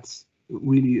 and that's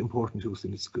really important to us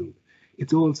in the school.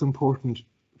 It's also important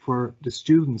for the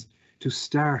students to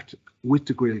start with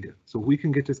the Gaeilge. So we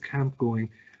can get this camp going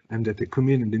and that they come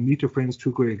in and they meet their friends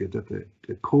through Gaeilge, that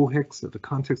the cohex, that the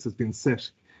context has been set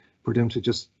for them to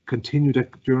just continue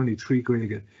that journey through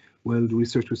Gaeilge. Well, the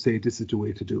research would say this is the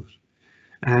way to do it.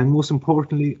 And most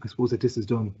importantly, I suppose that this is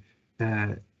done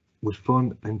with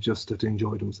fun and just that they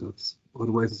enjoy themselves.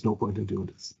 Otherwise, there's no point in doing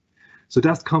this. So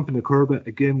that's Compa na Curba.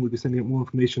 Again, we'll be sending out more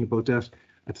information about that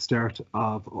at the start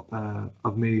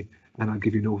of May, and I'll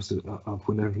give you notice of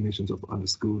when the information is up on the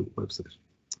school website.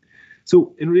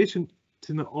 So in relation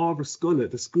to the Ábhar Scoile,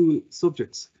 the school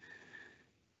subjects,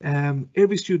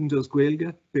 every student does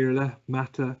Gaeilge, Béarla,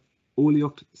 Mata,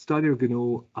 Óilíocht, Staidir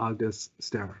Gnó, agus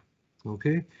Star.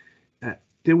 Okay.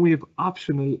 Then we have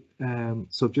optional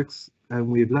subjects, and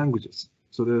we have languages.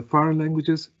 So the foreign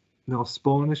languages, now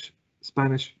Spanish,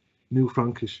 New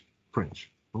Frankish, French.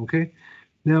 Okay.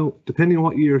 Now, depending on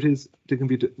what year it is, there can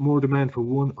be more demand for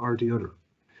one or the other.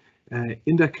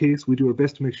 In that case, we do our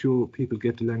best to make sure people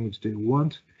get the language they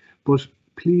want, but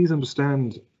please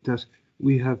understand that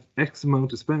we have X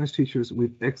amount of Spanish teachers, we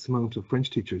have X amount of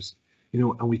French teachers, you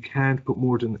know, and we can't put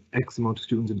more than X amount of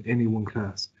students in any one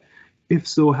class. If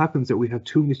so happens that we have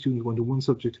too many students going to one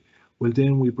subject, well,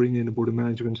 then we bring in a board of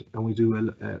management and we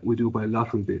do by a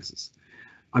lottery basis.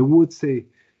 I would say,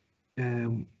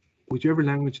 whichever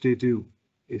language they do,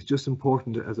 it's just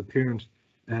important as a parent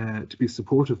to be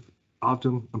supportive of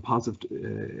them and positive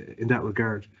in that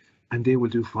regard, and they will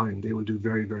do fine. They will do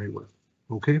very, very well.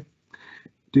 Okay.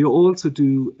 They also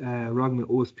do Ragnar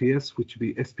OSPS, which would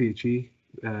be SPHE,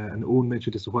 and Owen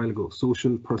mentioned this a while ago,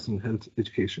 Social Personal Health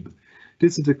Education.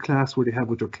 This is the class where they have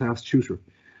with their class tutor,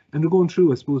 and they're going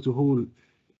through, I suppose, the whole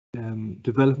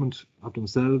development of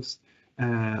themselves,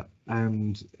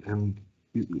 and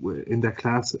in that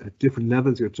class at different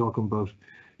levels. You're talking about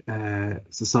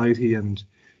society and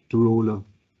the role of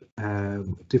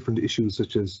different issues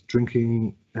such as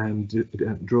drinking and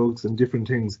drugs and different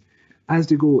things as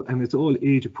they go, and it's all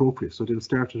age appropriate. So they'll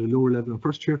start at a lower level in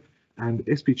first year, and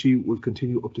SPG will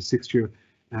continue up to sixth year,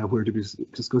 where they'll be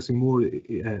discussing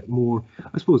more,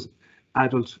 I suppose,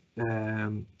 adult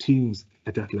teams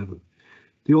at that level.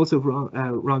 They also have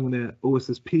Ragnar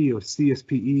OSSP or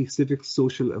CSPE, Civics,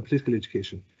 Social and Political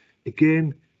Education.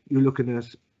 Again, you're looking at,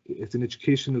 it's an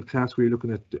educational class where you're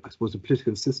looking at, I suppose, the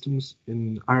political systems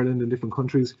in Ireland and different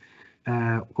countries,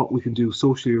 what we can do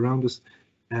socially around us,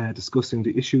 discussing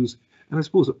the issues, and I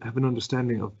suppose have an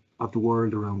understanding of the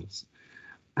world around us.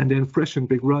 And then fresh and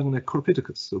big Ragnar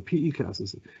Corpiticus, so PE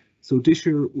classes. So this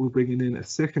year we're bringing in a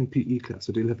second PE class,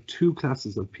 so they'll have 2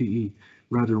 classes of PE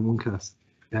rather than 1 class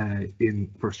in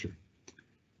first year.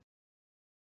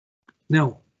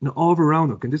 Now over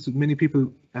Roanoke, and this is many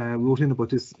people wrote in about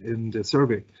this in the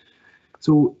survey.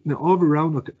 So now over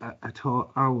Roanoke atá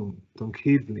ann don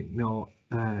céadbhling ná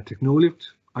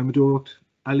technoliacht, Imadóracht,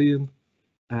 Alien,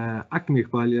 Academic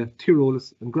Baile,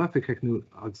 Eolais, and Graphic Techno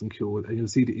agus an Ceol, and you'll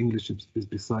see the English is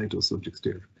beside those subjects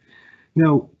there.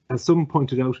 Now, as someone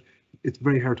pointed out, it's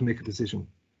very hard to make a decision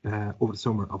over the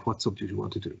summer of what subject you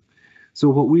want to do. So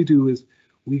what we do is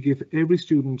we give every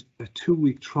student a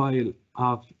 2-week trial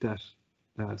of that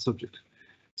subject.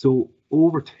 So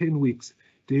over 10 weeks,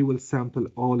 they will sample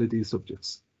all of these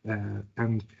subjects.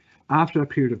 And after a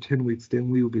period of 10 weeks, then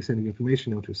we will be sending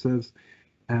information out ourselves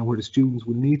where the students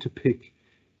will need to pick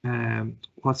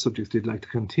what subjects they'd like to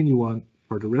continue on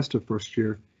for the rest of first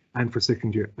year and for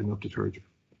second year and up to third year.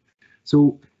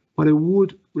 So what I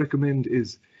would recommend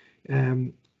is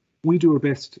we do our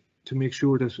best to make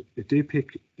sure that if they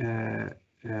pick 2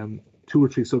 or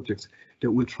 3 subjects,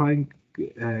 that we'll try and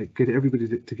get everybody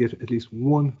to get at least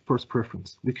 1 first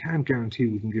preference. We can't guarantee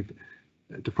we can give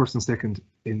the first and second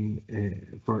in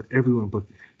for everyone, but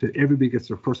that everybody gets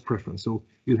their first preference. So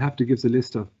you'll have to give the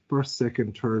list of first,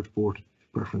 second, third, fourth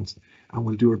preference, and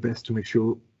we'll do our best to make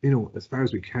sure, as far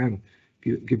as we can,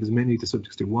 give as many of the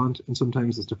subjects they want, and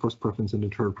sometimes it's the first preference and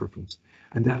the third preference.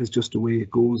 And that is just the way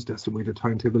it goes. That's the way the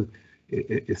timetable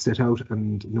is set out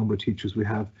and the number of teachers we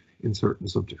have in certain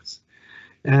subjects.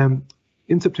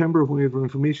 In September, when we have our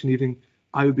information evening,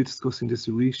 I will be discussing this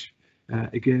with Oíche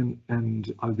again,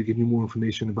 and I'll be giving you more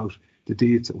information about the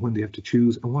dates and when they have to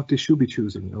choose and what they should be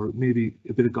choosing, or maybe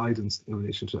a bit of guidance in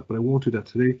relation to that. But I won't do that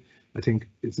today. I think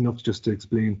it's enough just to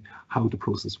explain how the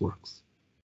process works.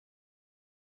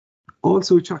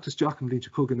 Also, Teachtas Joachim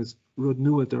Bl.1 Cogan is Rud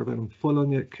Nua Darbanum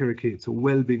Folonia Kerikate, so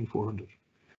well-being 400.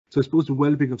 So I suppose the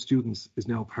well-being of students is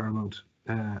now paramount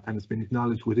and it's been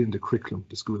acknowledged within the curriculum,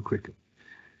 the school curriculum.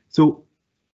 So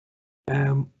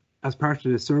as part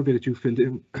of the survey that you filled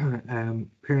in,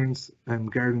 parents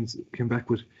and guardians came back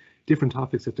with different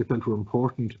topics that they felt were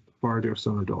important for their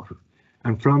son or daughter.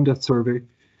 And from that survey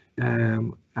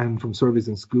and from surveys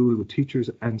in school with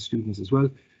teachers and students as well,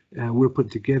 we're putting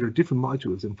together different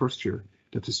modules in first year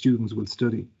that the students will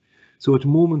study. So at the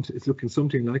moment it's looking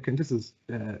something like, and this is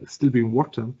still being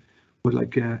worked on, but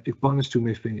like Mí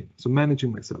Méan, so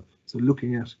managing myself. So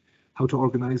looking at how to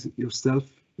organize yourself,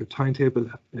 your timetable,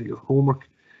 your homework,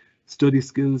 study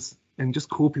skills, and just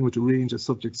coping with a range of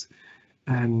subjects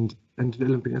and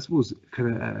developing, I suppose,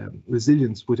 kind of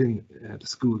resilience within the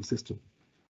school system.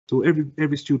 So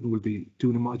every student will be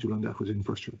doing a module on that within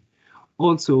first year.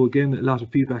 Also, again, a lot of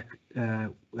feedback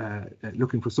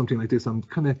looking for something like this on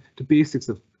kind of the basics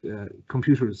of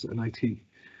computers and IT.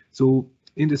 So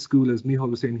in the school, as Michal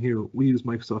was saying here, we use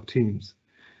Microsoft Teams.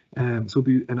 So it'll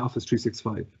be an Office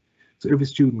 365. So every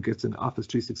student gets an Office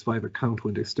 365 account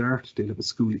when they start. They'll have a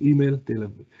school email.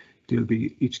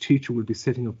 Each teacher will be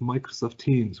setting up Microsoft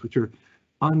Teams, which are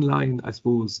online, I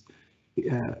suppose,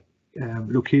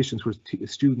 locations where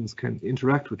students can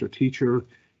interact with their teacher.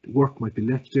 Work might be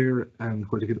left there and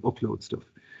where they can upload stuff.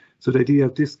 So the idea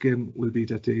of this game will be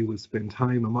that they will spend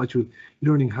time, a module,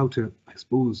 learning how to, I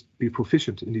suppose, be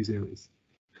proficient in these areas.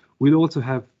 We'll also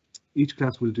have, each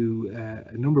class will do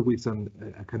a number of weeks on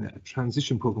a kind of a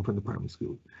transition program from the primary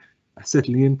school, a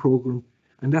settling in program,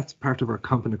 and that's part of our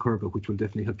Comp na Curva, which will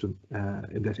definitely help them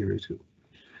in that area too.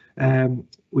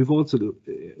 We've also,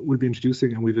 we'll be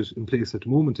introducing, and we've it in place at the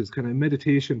moment, is kind of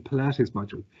meditation Pilates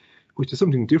module, which is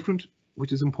something different,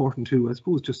 which is important too, I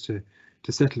suppose, just to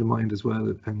settle the mind as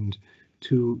well, and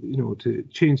to, to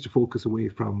change the focus away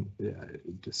from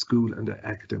the school and the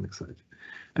academic side.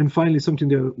 And finally, something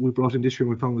that we brought in this year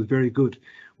and we found was very good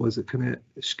was a kind of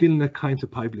skillna kind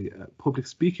of public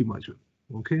speaking module.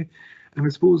 Okay, and I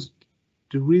suppose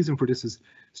the reason for this is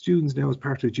students now, as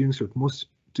part of junior cert, must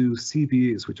do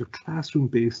CBAs, which are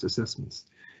classroom-based assessments.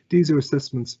 These are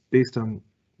assessments based on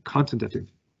content that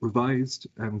they've revised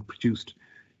and produced,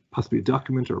 possibly a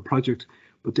document or a project,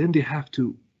 but then they have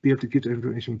to be able to give that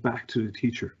information back to the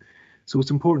teacher. So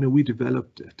it's important that we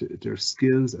develop their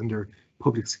skills and their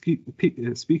public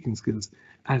speaking skills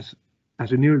at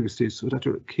an earlier stage so that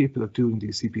they're capable of doing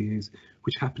these CPAs,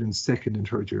 which happen in second and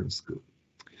third year in school.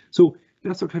 So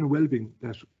that's our kind of well-being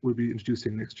that we'll be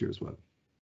introducing next year as well.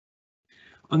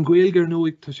 An Gaeilge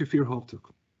nóig tá sé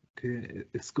fíortháltach. Okay,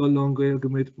 is scoil an Gaeilge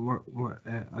mid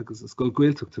agus is scoil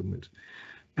Gaeltachta mid.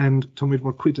 And Tomid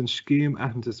more quid and scheme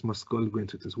ahantas more skull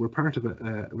Gaeltachtas. We're part of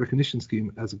a recognition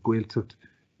scheme as a Gaeltacht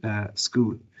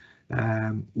school.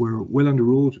 We're well on the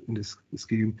road in this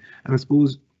scheme, and I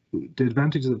suppose the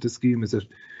advantages of this scheme is that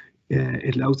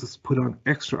it allows us to put on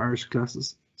extra Irish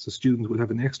classes. So students will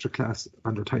have an extra class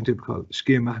on their timetable called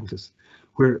caomhnóirí,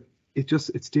 where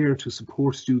it's there to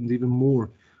support students even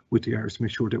more with the Irish to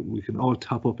make sure that we can all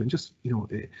top up and just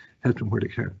help them where they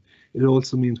can. It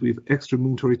also means we have extra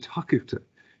múinteoirí taifead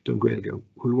don Gaeilge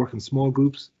who'll work in small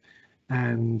groups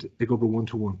and they go over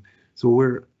one-to-one. So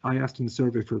where I asked in the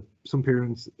survey for some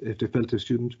parents if they felt their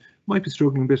student might be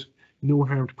struggling a bit, no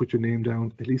harm to put your name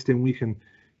down. At least then we can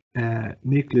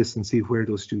make lists and see where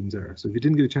those students are. So if you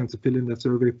didn't get a chance to fill in that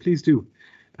survey, please do.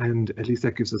 And at least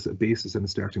that gives us a basis and a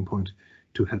starting point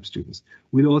to help students.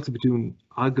 We'll also be doing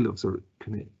agalos or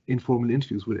kind of informal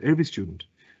interviews with every student.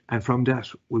 And from that,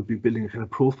 we'll be building a kind of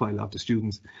profile of the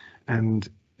students. And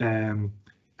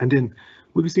then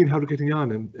we'll be seeing how they're getting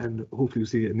on and hopefully we'll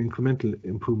see an incremental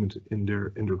improvement in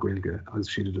their Gaeilge as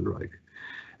Sheila did right.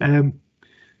 On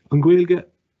Gaeilge,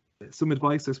 some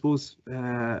advice, I suppose,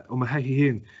 on my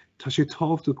hahi tá sé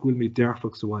tábhachtach bhfuil mí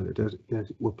dearfach sa bhaile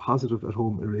that we're positive at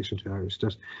home in relation to Irish,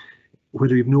 that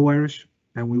whether you have no Irish,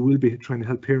 and we will be trying to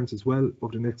help parents as well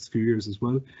over the next few years as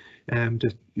well,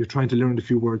 that you're trying to learn a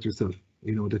few words yourself,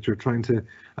 that you're trying to,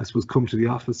 I suppose, come to the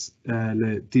office,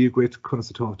 le diagwit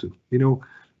to talk to,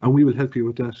 and we will help you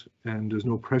with that, and there's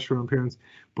no pressure on parents.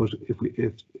 But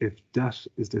if that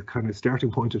is the kind of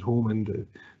starting point at home and the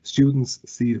students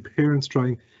see the parents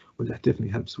trying, well, that definitely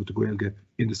helps with the Gaeilge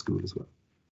in the school as well.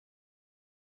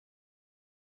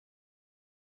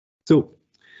 So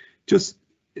that's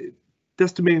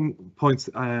the main points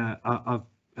of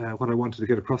what I wanted to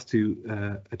get across to you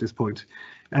at this point.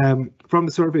 From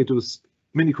the survey, there was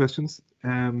many questions.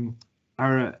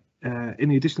 Are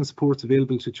any additional supports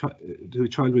available to a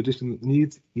child with additional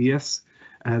needs? Yes.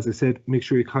 As I said, make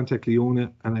sure you contact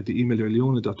Leona and at the email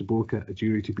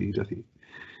leona.deborka@uretb.ie.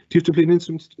 Do you have to play an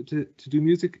instrument to do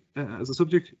music as a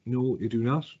subject? No, you do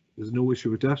not. There's no issue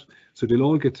with that. So they'll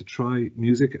all get to try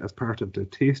music as part of the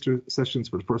taster sessions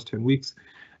for the first 10 weeks,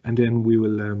 and then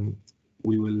then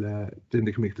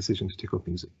they can make a decision to take up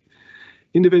music.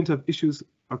 In the event of issues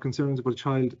or concerns about a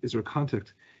child, is there a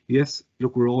contact? Yes,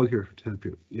 look, we're all here to help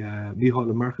you. Micheál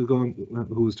and Marcagon,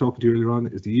 who was talking to you earlier on,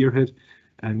 is the year head,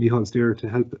 and Micheál's there to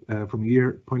help from a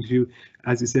year point of view.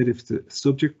 As you said, if it's a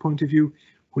subject point of view,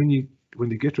 when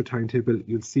they get their timetable,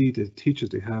 you'll see the teachers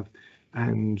they have,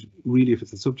 and really if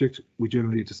it's a subject, we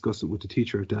generally discuss it with the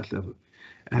teacher at that level.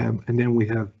 And then we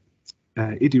have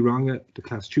Idi Ranga, the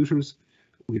class tutors,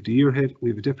 we have the year head, we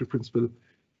have a deputy principal,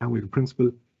 and we have a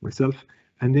principal, myself,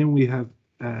 and then we have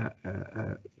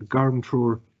Garden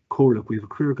Tror Corlock, we have a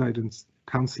career guidance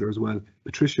counsellor as well,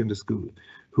 Patricia in the school,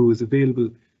 who is available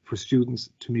for students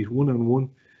to meet one-on-one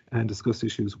and discuss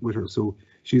issues with her. So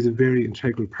she's a very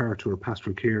integral part to our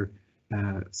pastoral care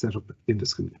setup in the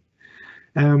school.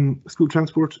 School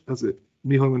transport, as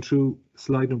Micheál went through,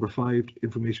 slide number 5,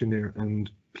 information there,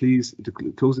 and please, the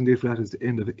closing date for that is the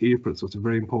end of April, so it's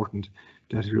very important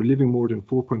that if you're living more than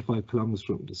 4.5 kilometres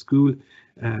from the school,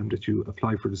 that you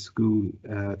apply for the school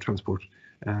transport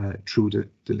through the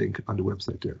link on the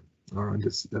website there, or on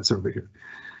this survey here.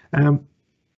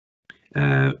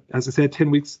 As I said, 10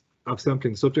 weeks of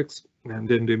sampling subjects, and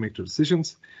then they make their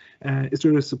decisions. Is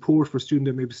there a support for a student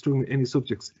that may be struggling with any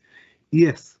subjects?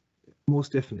 Yes,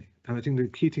 most definitely. And I think the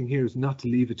key thing here is not to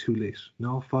leave it too late.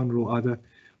 No, Fanro Ada,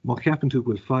 Mochapentuk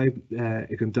will 5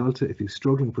 again Dalta. If he's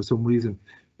struggling for some reason,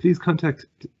 please contact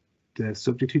the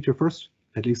subject teacher first.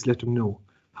 At least let them know.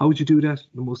 How would you do that?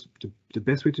 The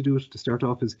best way to do it to start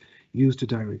off is use the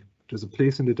diary. There's a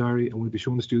place in the diary, and we'll be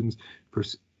showing the students, for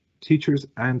teachers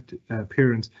and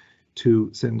parents, to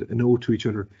send a note to each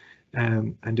other.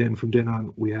 And then from then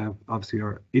on, we have obviously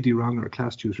our Idi Rang, our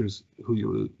class tutors,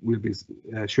 who will be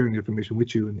sharing the information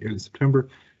with you in early September,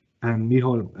 and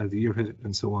Micheál as the year head,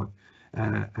 and so on.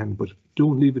 But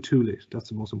don't leave it too late. That's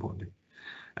the most important thing.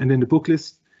 And then the book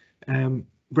list,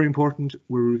 very important.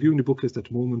 We're reviewing the book list at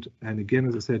the moment, and again,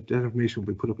 as I said, that information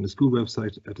will be put up on the school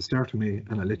website at the start of May,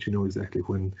 and I'll let you know exactly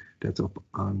when that's up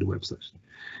on the website.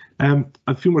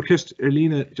 A few more questions,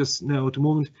 Erlina, just now at the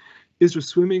moment. Is there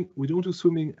swimming? We don't do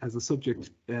swimming as a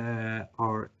subject,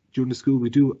 or during the school we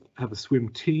do have a swim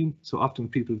team. So often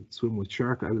people swim with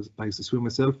shark. I used to swim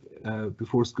myself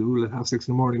before school at 6:30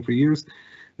 in the morning for years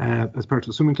as part of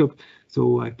the swimming club.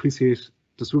 So I appreciate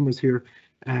the swimmers here,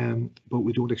 but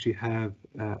we don't actually have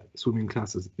swimming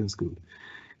classes in school.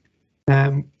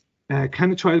 Can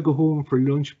a child go home for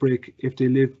lunch break if they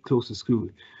live close to school?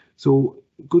 So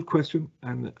good question,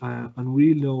 and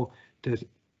we'll know that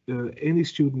any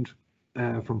student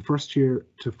from first year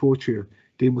to fourth year,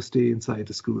 they must stay inside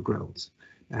the school grounds.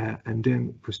 And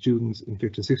then for students in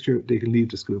 5th and 6th year, they can leave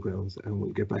the school grounds, and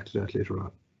we'll get back to that later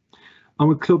on. And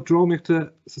with Club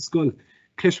Dromiachta sa Scoil,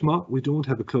 Kishma, we don't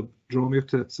have a Club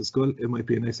Dromiachta sa Scoil. It might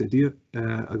be a nice idea.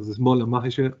 As it's Mulla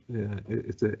Mahisha,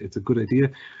 it's a good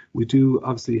idea. We do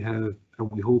obviously have,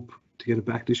 and we hope to get it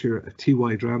back this year, a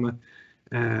TY drama,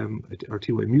 or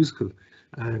TY musical.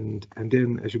 And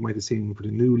then, as you might have seen for the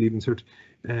new Leaving Cert,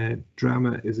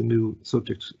 drama is a new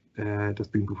subject that's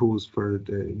been proposed for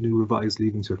the new revised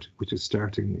Leaving Cert, which is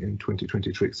starting in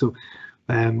 2023. So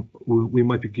we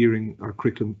might be gearing our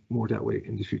curriculum more that way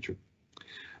in the future.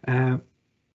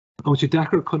 I want you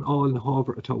Dakar con all and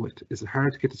hover at all. Is it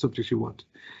hard to get the subjects you want?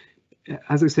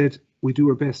 As I said, we do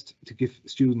our best to give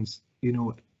students, you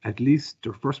know, at least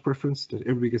their first preference, that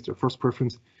everybody gets their first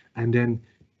preference, and then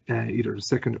either the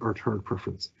second or third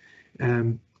preference.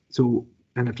 And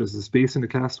if there's a space in the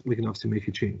class, we can obviously make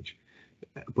a change.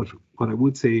 But what I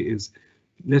would say is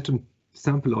let them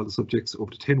sample all the subjects over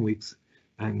the 10 weeks,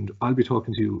 and I'll be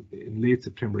talking to you in late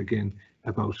September again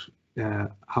about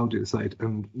how to decide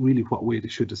and really what way they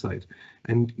should decide.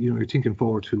 And you know, you're thinking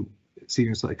forward to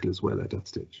senior cycle as well at that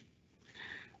stage.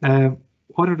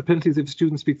 What are the penalties if a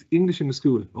student speaks English in the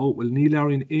school? Oh, well, Neil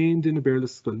Arian ain't in a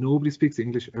bearless school. Nobody speaks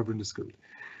English ever in the school.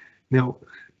 Now,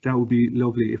 that would be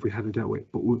lovely if we had it that way.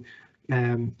 But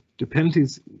the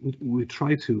penalties, we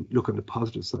try to look on the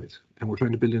positive side, and we're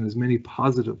trying to build in as many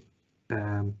positive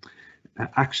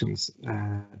actions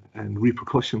and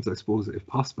repercussions, I suppose, if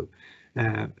possible,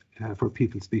 for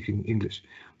people speaking English.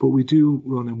 But we do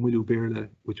run in Willow Bearla,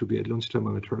 which will be at lunchtime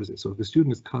on a Thursday. So if the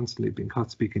student is constantly being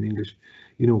caught speaking English,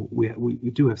 you know, we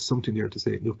do have something there to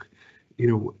say, look, you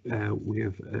know, we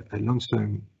have a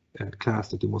lunchtime class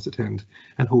that they must attend,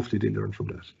 and hopefully they learn from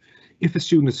that. If a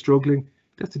student is struggling,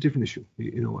 that's a different issue,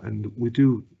 you know, and we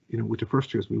do, you know, with the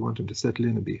first years, we want them to settle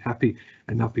in and be happy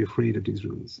and not be afraid of these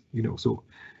rules, you know. So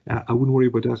I wouldn't worry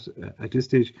about that at this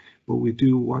stage, but we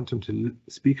do want them to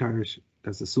speak Irish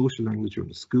as a social language during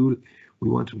the school. We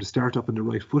want them to start up on the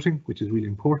right footing, which is really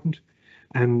important.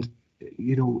 And,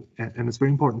 you know, and it's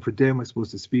very important for them, I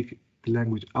suppose, to speak the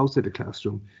language outside the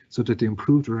classroom so that they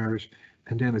improve their Irish.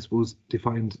 And then I suppose they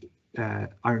find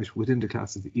Irish within the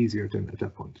classes easier than at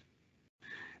that point.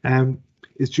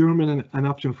 Is German an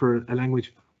option for a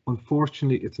language?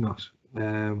 Unfortunately, it's not.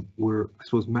 We're, I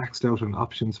suppose, maxed out on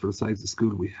options for the size of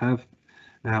school we have.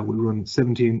 We run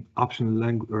 17 optional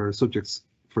language subjects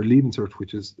for Leaving Cert,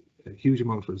 which is a huge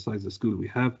amount for the size of the school we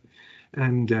have.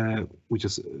 And we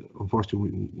just,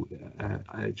 unfortunately,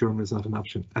 German is not an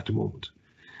option at the moment.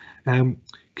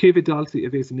 Cévid daltaí a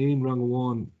bheits an éon rang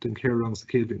amháin den céir rang sa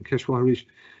céilbhín Ceismhaithris.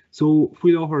 So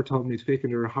fuil áthar tá mid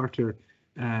fécinn ar a hartar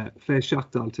fé seach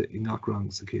dalta I ngach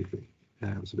rang sa céilbhín.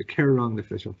 So the céir rang the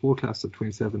fish 4 class of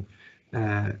 27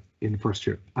 in first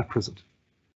year at present.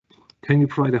 Can you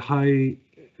provide a high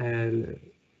can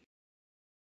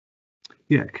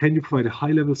you provide a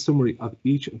high-level summary of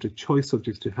each of the choice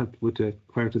subjects to help with the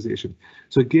prioritization?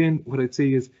 So again, what I'd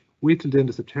say is wait till the end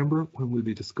of September when we'll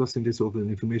be discussing this over an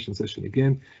information session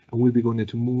again, and we'll be going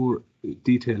into more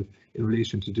detail in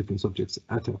relation to different subjects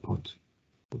at that point.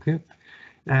 Okay.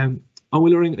 Are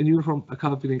we wearing a uniform a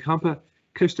Calvin in Campa?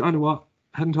 Kishta Anawa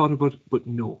hadn't thought about it, but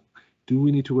no. Do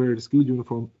we need to wear the school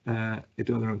uniform at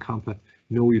Dollar and Campa?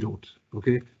 No, you don't.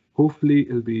 Okay. Hopefully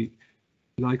it'll be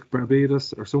like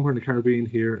Barbados or somewhere in the Caribbean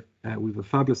here. We have a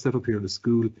fabulous setup here in the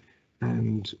school,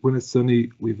 and when it's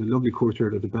sunny, we have a lovely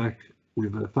courtyard at the back. We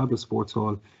have a fabulous sports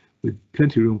hall with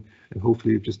plenty of room, and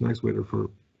hopefully just nice weather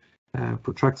for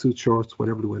tracksuit shorts,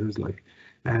 whatever the weather is like.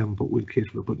 But we'll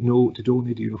cater for it. But no, they don't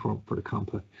need a uniform for the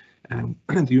Campa. And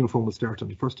the uniform will start on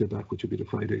the first day back, which will be the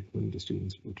Friday when the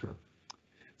students return.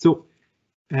 So,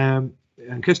 and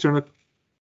Kesternach,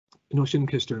 no, Shin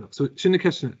Kesternach. So, Shin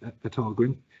Kesternach at all,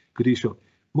 Gwyn, good issue.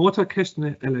 Mota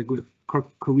Kesternach ele Gwyn,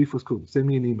 Corifus Cool, send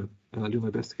me an email and I'll do my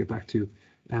best to get back to you.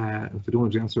 If I don't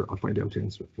have the answer, I'll find out the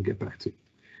answer and get back to you.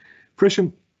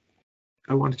 Frisham,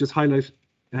 I want to just highlight,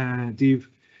 Dave,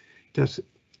 that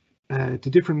the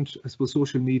different, I suppose,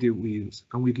 social media we use,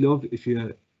 and we'd love if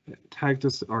you tagged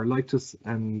us or liked us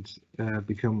and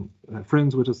become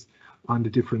friends with us on the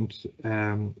different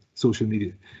social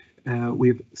media. We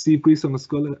have Steve Grease on the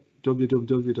Scola,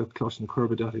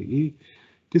 www.closhnacurba.ie.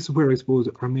 This is where I suppose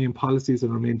our main policies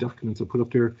and our main documents are put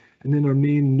up there, and then our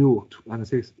main note, and I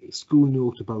say school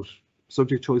note about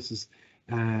subject choices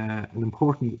and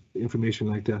important information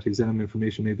like that, exam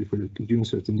information maybe for the unit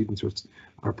certs and leaving certs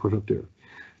are put up there.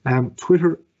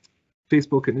 Twitter,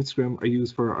 Facebook and Instagram are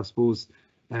used for, I suppose,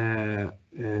 the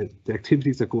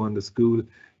activities that go on in the school,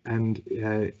 and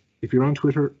if you're on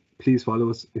Twitter, please follow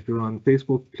us. If you're on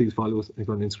Facebook, please follow us. If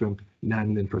you're on Instagram,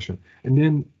 Nan Impression. And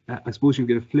then I suppose you'll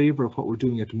get a flavour of what we're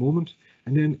doing at the moment.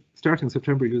 And then starting in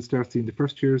September, you'll start seeing the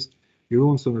first years your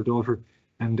own son or daughter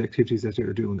and the activities that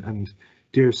they're doing, and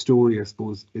their story, I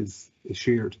suppose, is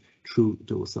shared through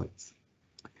those sites.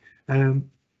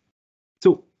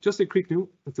 So just a quick new,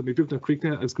 it's a bit different quick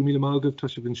now, as Gumila Malgav,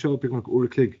 Tasha Vin Shaw, Big Mac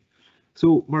Oraclig.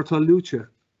 So Martal Lucha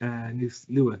and Nis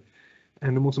Lua.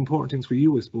 And the most important things for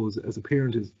you, I suppose, as a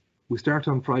parent is we start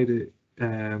on Friday,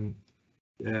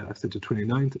 I said the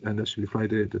 29th, and that should be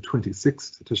Friday the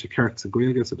 26th. Tasha Karts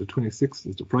Agreega, so the 26th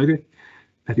is the Friday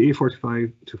at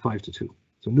 8:45 to 5 to 2.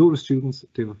 So know the students,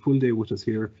 they have a full day with us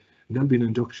here, and there'll be an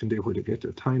induction day where they get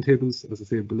their timetables, as I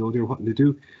say below there, what they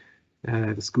do,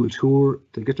 the school tour,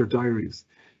 they'll get their diaries,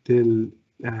 they'll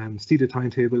see the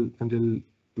timetable, and they'll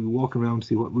be walking around to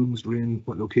see what rooms they're in,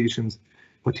 what locations,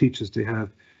 what teachers they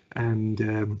have, and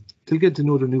they'll get to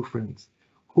know their new friends.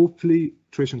 Hopefully,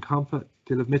 Trish and Compa,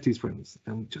 they'll have met these friends,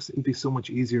 and just it'll be so much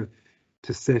easier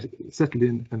to settle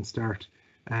in and start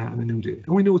on a new day.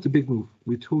 And we know it's a big move.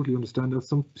 We totally understand that.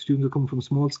 Some students will come from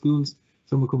small schools,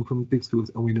 some will come from big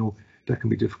schools, and we know that can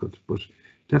be difficult. But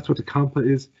that's what the Compa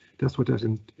is. That's what that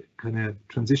kind of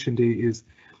transition day is.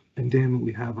 And then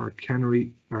we have our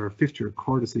cannery, our 5th year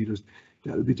Cordis leaders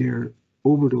that will be there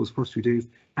over those first few days.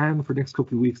 And for the next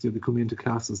couple of weeks, they'll be coming into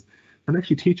classes and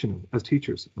actually teaching them as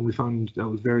teachers. And we found that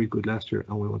was very good last year,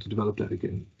 and we want to develop that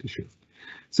again this year.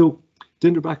 So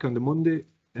then they're back on the Monday,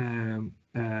 the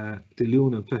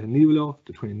Lune and Eolais,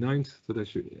 the 29th, so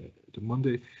that's the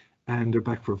Monday, and they're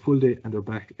back for a full day, and they're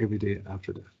back every day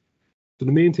after that. So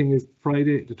the main thing is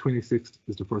Friday, the 26th,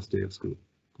 is the first day of school.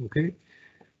 Okay.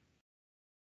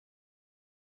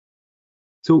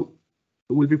 So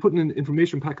we'll be putting an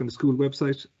information pack on the school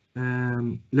website,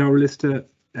 Laura Lista,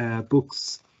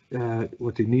 books,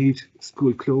 what they need,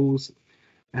 school clothes,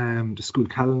 the school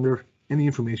calendar, any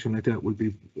information like that will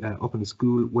be up on the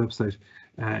school website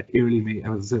early May.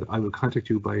 And as I said, I will contact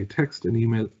you by text and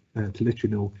email to let you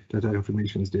know that that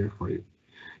information is there for you.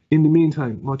 In the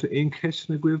meantime, Mata Ein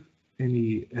Keshnagwiv,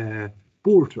 any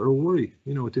board or worry,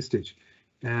 you know, at this stage.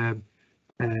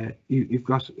 You've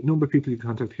got a number of people you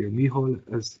contact here. Mihal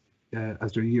as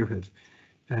their year head.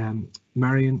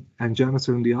 Marion and Janice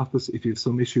are in the office. If you have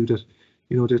some issue that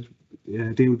you know that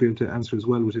they will be able to answer as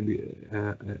well within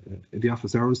the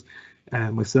office hours.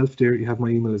 Myself there, you have my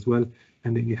email as well,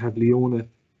 and then you have Leona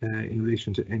in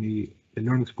relation to any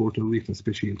learning support or weakness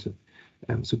specialty.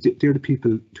 So they're the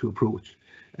people to approach,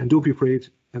 and don't be afraid.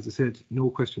 As I said, no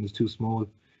question is too small.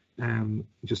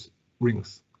 Just ring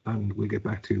us and we'll get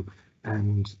back to you.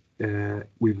 And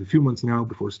we have a few months now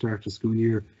before the start of the school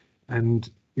year, and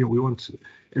you know we want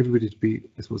everybody to be,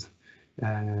 I suppose,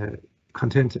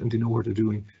 content and to know what they're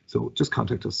doing. So just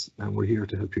contact us, and we're here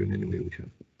to help you in any way we can.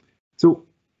 So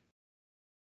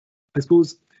I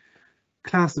suppose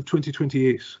class of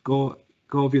 2028, go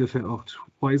Vila.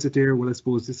 Why is it there? Well, I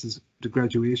suppose this is the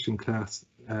graduation class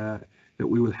that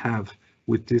we will have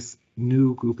with this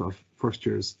new group of first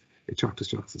years at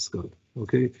Teachtas School.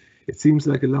 Okay, it seems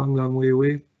like a long way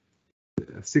away,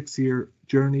 a 6-year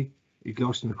journey,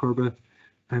 Eolais and Curba,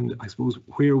 and I suppose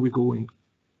where are we going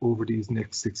over these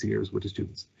next 6 years with the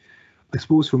students? I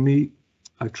suppose for me,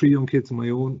 I have 3 young kids of my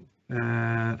own,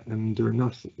 and they're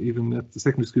not even at the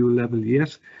secondary school level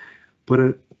yet,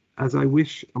 but as I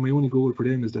wish, and my only goal for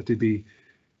them is that they be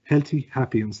healthy,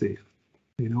 happy and safe,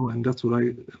 you know, and that's what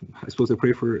I suppose I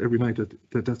pray for every night,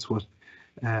 that's what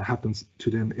happens to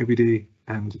them every day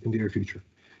and in their future.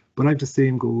 But I have the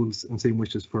same goals and same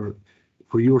wishes for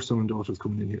your son and daughters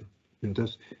coming in here. You know,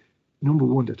 that number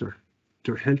one, that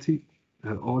they're healthy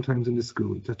at all times in the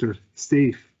school, that they're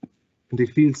safe and they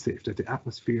feel safe, that the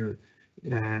atmosphere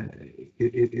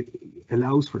it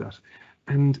allows for that,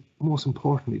 and most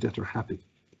importantly that they're happy.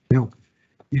 You know,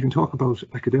 you can talk about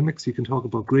academics, you can talk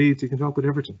about grades, you can talk about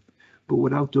everything, but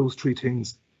without those 3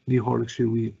 things,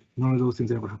 none of those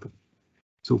things ever happen.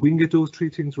 So if we can get those 3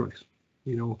 things right,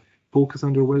 you know, focus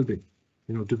on their well-being,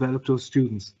 you know, develop those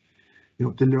students, you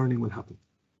know, the learning will happen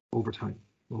over time.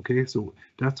 Okay, so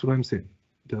that's what I'm saying.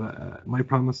 My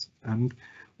promise, and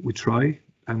we try,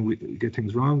 and we get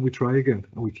things wrong, we try again,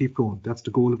 and we keep going. That's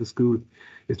the goal of the school,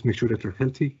 is to make sure that they're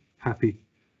healthy, happy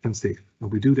and safe.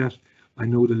 And we do that, I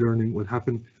know the learning will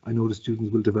happen, I know the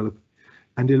students will develop,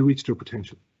 and they'll reach their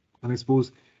potential. And I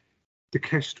suppose the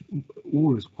question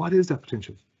is, what is that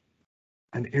potential?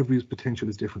 And every potential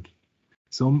is different.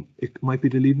 Some, it might be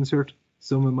the leaving cert,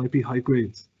 some it might be high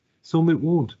grades, some it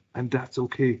won't, and that's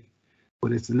okay.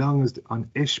 But as long as on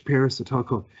Esh Paris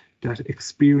Ataka, that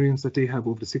experience that they have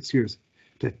over the 6 years,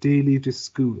 that they leave this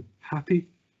school happy,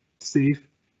 safe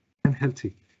and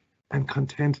healthy and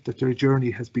content that their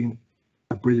journey has been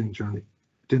a brilliant journey,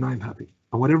 then I'm happy.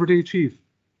 And whatever they achieve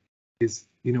is,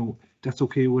 you know, that's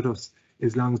okay with us.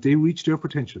 as long as they reach their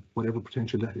potential, whatever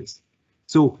potential that is.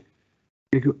 So,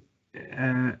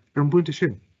 I'm going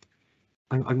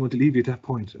to leave you at that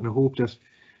point, and I hope that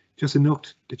just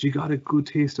enough that you got a good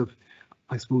taste of,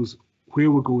 I suppose,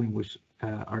 where we're going with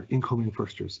our incoming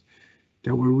first years,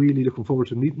 that we're really looking forward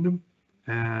to meeting them.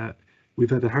 We've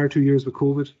had a hard 2 years with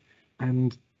COVID,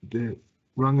 and the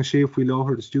Rang Shave we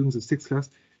Láthair, the students in 6th class,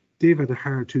 they've had a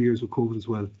hard 2 years with COVID as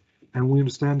well. And we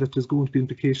understand that there's going to be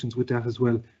implications with that as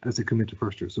well as they come into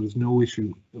first year. So there's no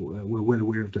issue, we're well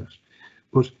aware of that.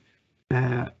 But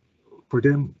for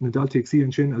them, na daltaí sí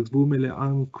an sin agus bhuaime le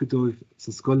an cuidóibh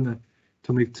sa scoilne,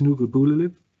 tá méid tunú go búla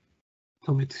libh,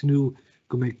 tá méid tunú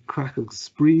go méid crack agus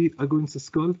spree a goin sa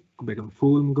scoil, go méid an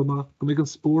fóilm go ma, go méid an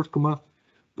sport go ma,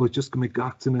 but just go méid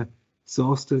gachtainna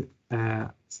sásta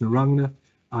sna rangna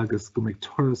agus go méid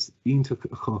turas ionach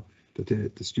a cho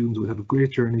that the students will have a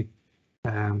great journey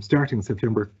starting in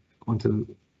September until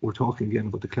we're talking again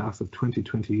about the class of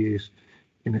 2028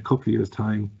 in a couple of years'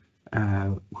 time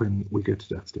when we get to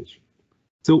that stage.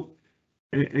 So,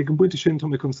 ag an buinte sin tá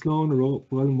mé chun sláán ará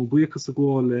bhfuil mo buchas a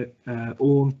gháil le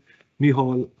ón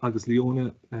Mícheál agus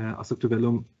Leona asachta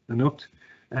bhealum a nocht,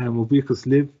 mo buchas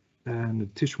live na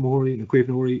Tismóirí, na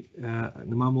caomhnóirí, na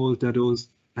mamóil dados,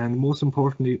 and most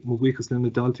importantly, mo buchas le na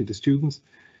daltaí, the students,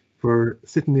 for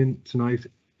sitting in tonight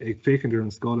ag fécinn there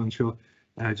in Scotland show.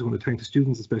 I just want to thank the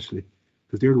students especially,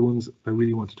 because they're the ones I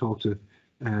really want to talk to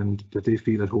and that they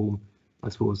feel at home, I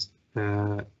suppose,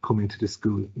 coming to this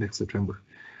school next September.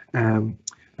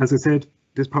 As I said,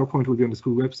 this PowerPoint will be on the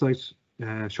school website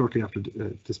shortly after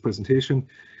this presentation.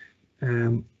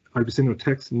 I'll be sending a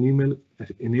text and email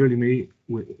in early May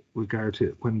with regard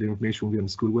to when the information will be on the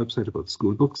school website about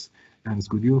school books and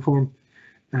school uniform.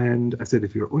 And I said,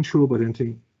 if you're unsure about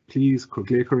anything, please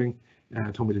Corglakeering,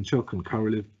 Tommy and Chuck and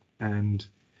Carolive. And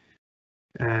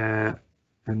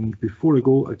before I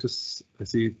go, I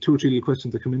see 2 or 3 little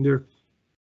questions that come in there.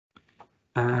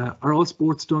 Are all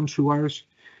sports done through Irish?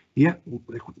 Yeah,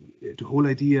 like the whole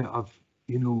idea of,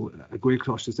 you know, a great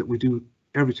class is that we do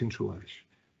everything through Irish.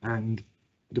 And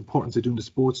the importance of doing the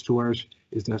sports through Irish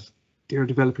is that they're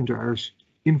developing their Irish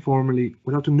informally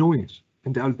without them knowing it,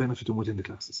 and that'll benefit them within the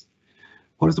classes.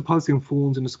 What is the policy on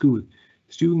phones in the school?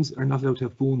 Students are not allowed to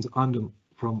have phones on them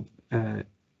from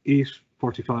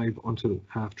 8:45 until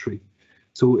 3:30.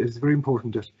 So it's very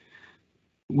important that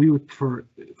we would prefer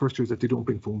first years that they don't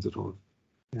bring phones at all.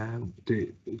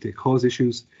 They cause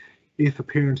issues. If a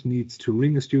parent needs to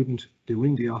ring a student, they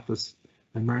ring the office,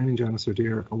 and Marion and Janice are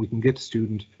there, and we can get the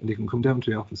student, and they can come down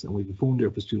to the office, and we can phone there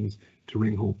for students to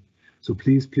ring home. So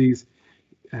please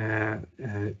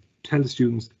tell the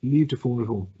students, leave the phone at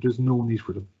home. There's no need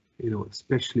for them, you know,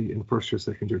 especially in first year,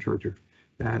 second year, third year.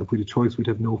 If we had a choice, we'd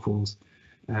have no phones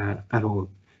at all.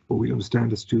 But we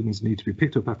understand that students need to be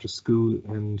picked up after school,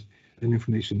 and they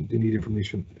need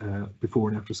information before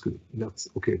and after school. And that's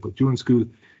okay, but during school,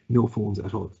 no phones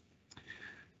at all.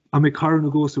 On my car and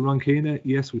goes to Roncana,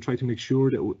 yes, we try to make sure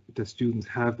that the students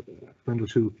have a friend or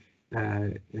two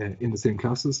in the same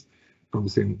classes from the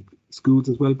same schools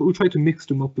as well, but we try to mix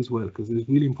them up as well, because it's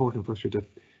really important for us that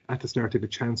at the start they have a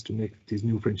chance to make these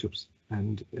new friendships,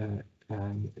 and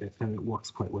it works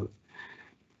quite well.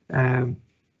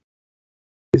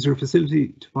 Is there a facility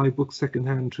to buy books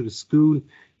secondhand through the school?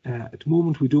 At the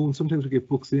moment we don't. Sometimes we get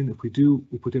books in. If we do,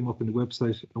 we put them up on the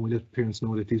website and we let parents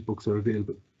know that these books are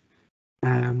available.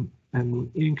 And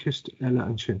in Kist Ella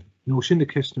and Shin. No Shin the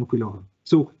Kist no Quilora.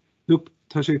 So look,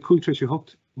 Tasha Kultresh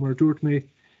hooked more dirt me.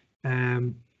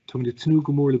 Tommy the Tnu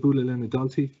Gomor Labula Lena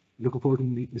Daltaí. Looking forward to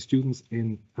meeting the students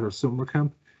in our summer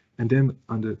camp. And then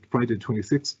on the Friday the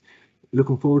 26th,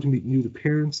 looking forward to meeting you, the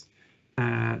parents,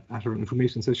 at our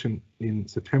information session in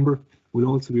September. We'll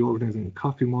also be organising a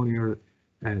coffee morning or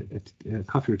a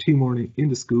coffee or tea morning in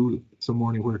the school some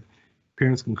morning where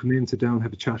parents can come in, sit down,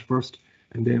 have a chat first,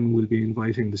 and then we'll be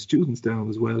inviting the students down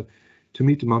as well to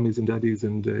meet the mummies and daddies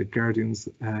and guardians,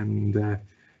 and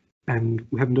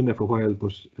we haven't done that for a while,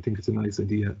 but I think it's a nice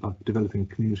idea of developing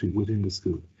a community within the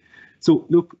school. So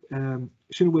look,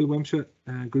 Shinwell Wemsha,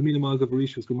 Gurmina Malga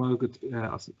Varishas Gumalgut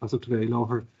as up to the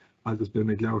Láthair, Agus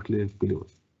Bemid Laurk Live Bilur.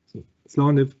 So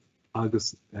Slán Live,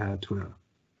 Agus Tuara.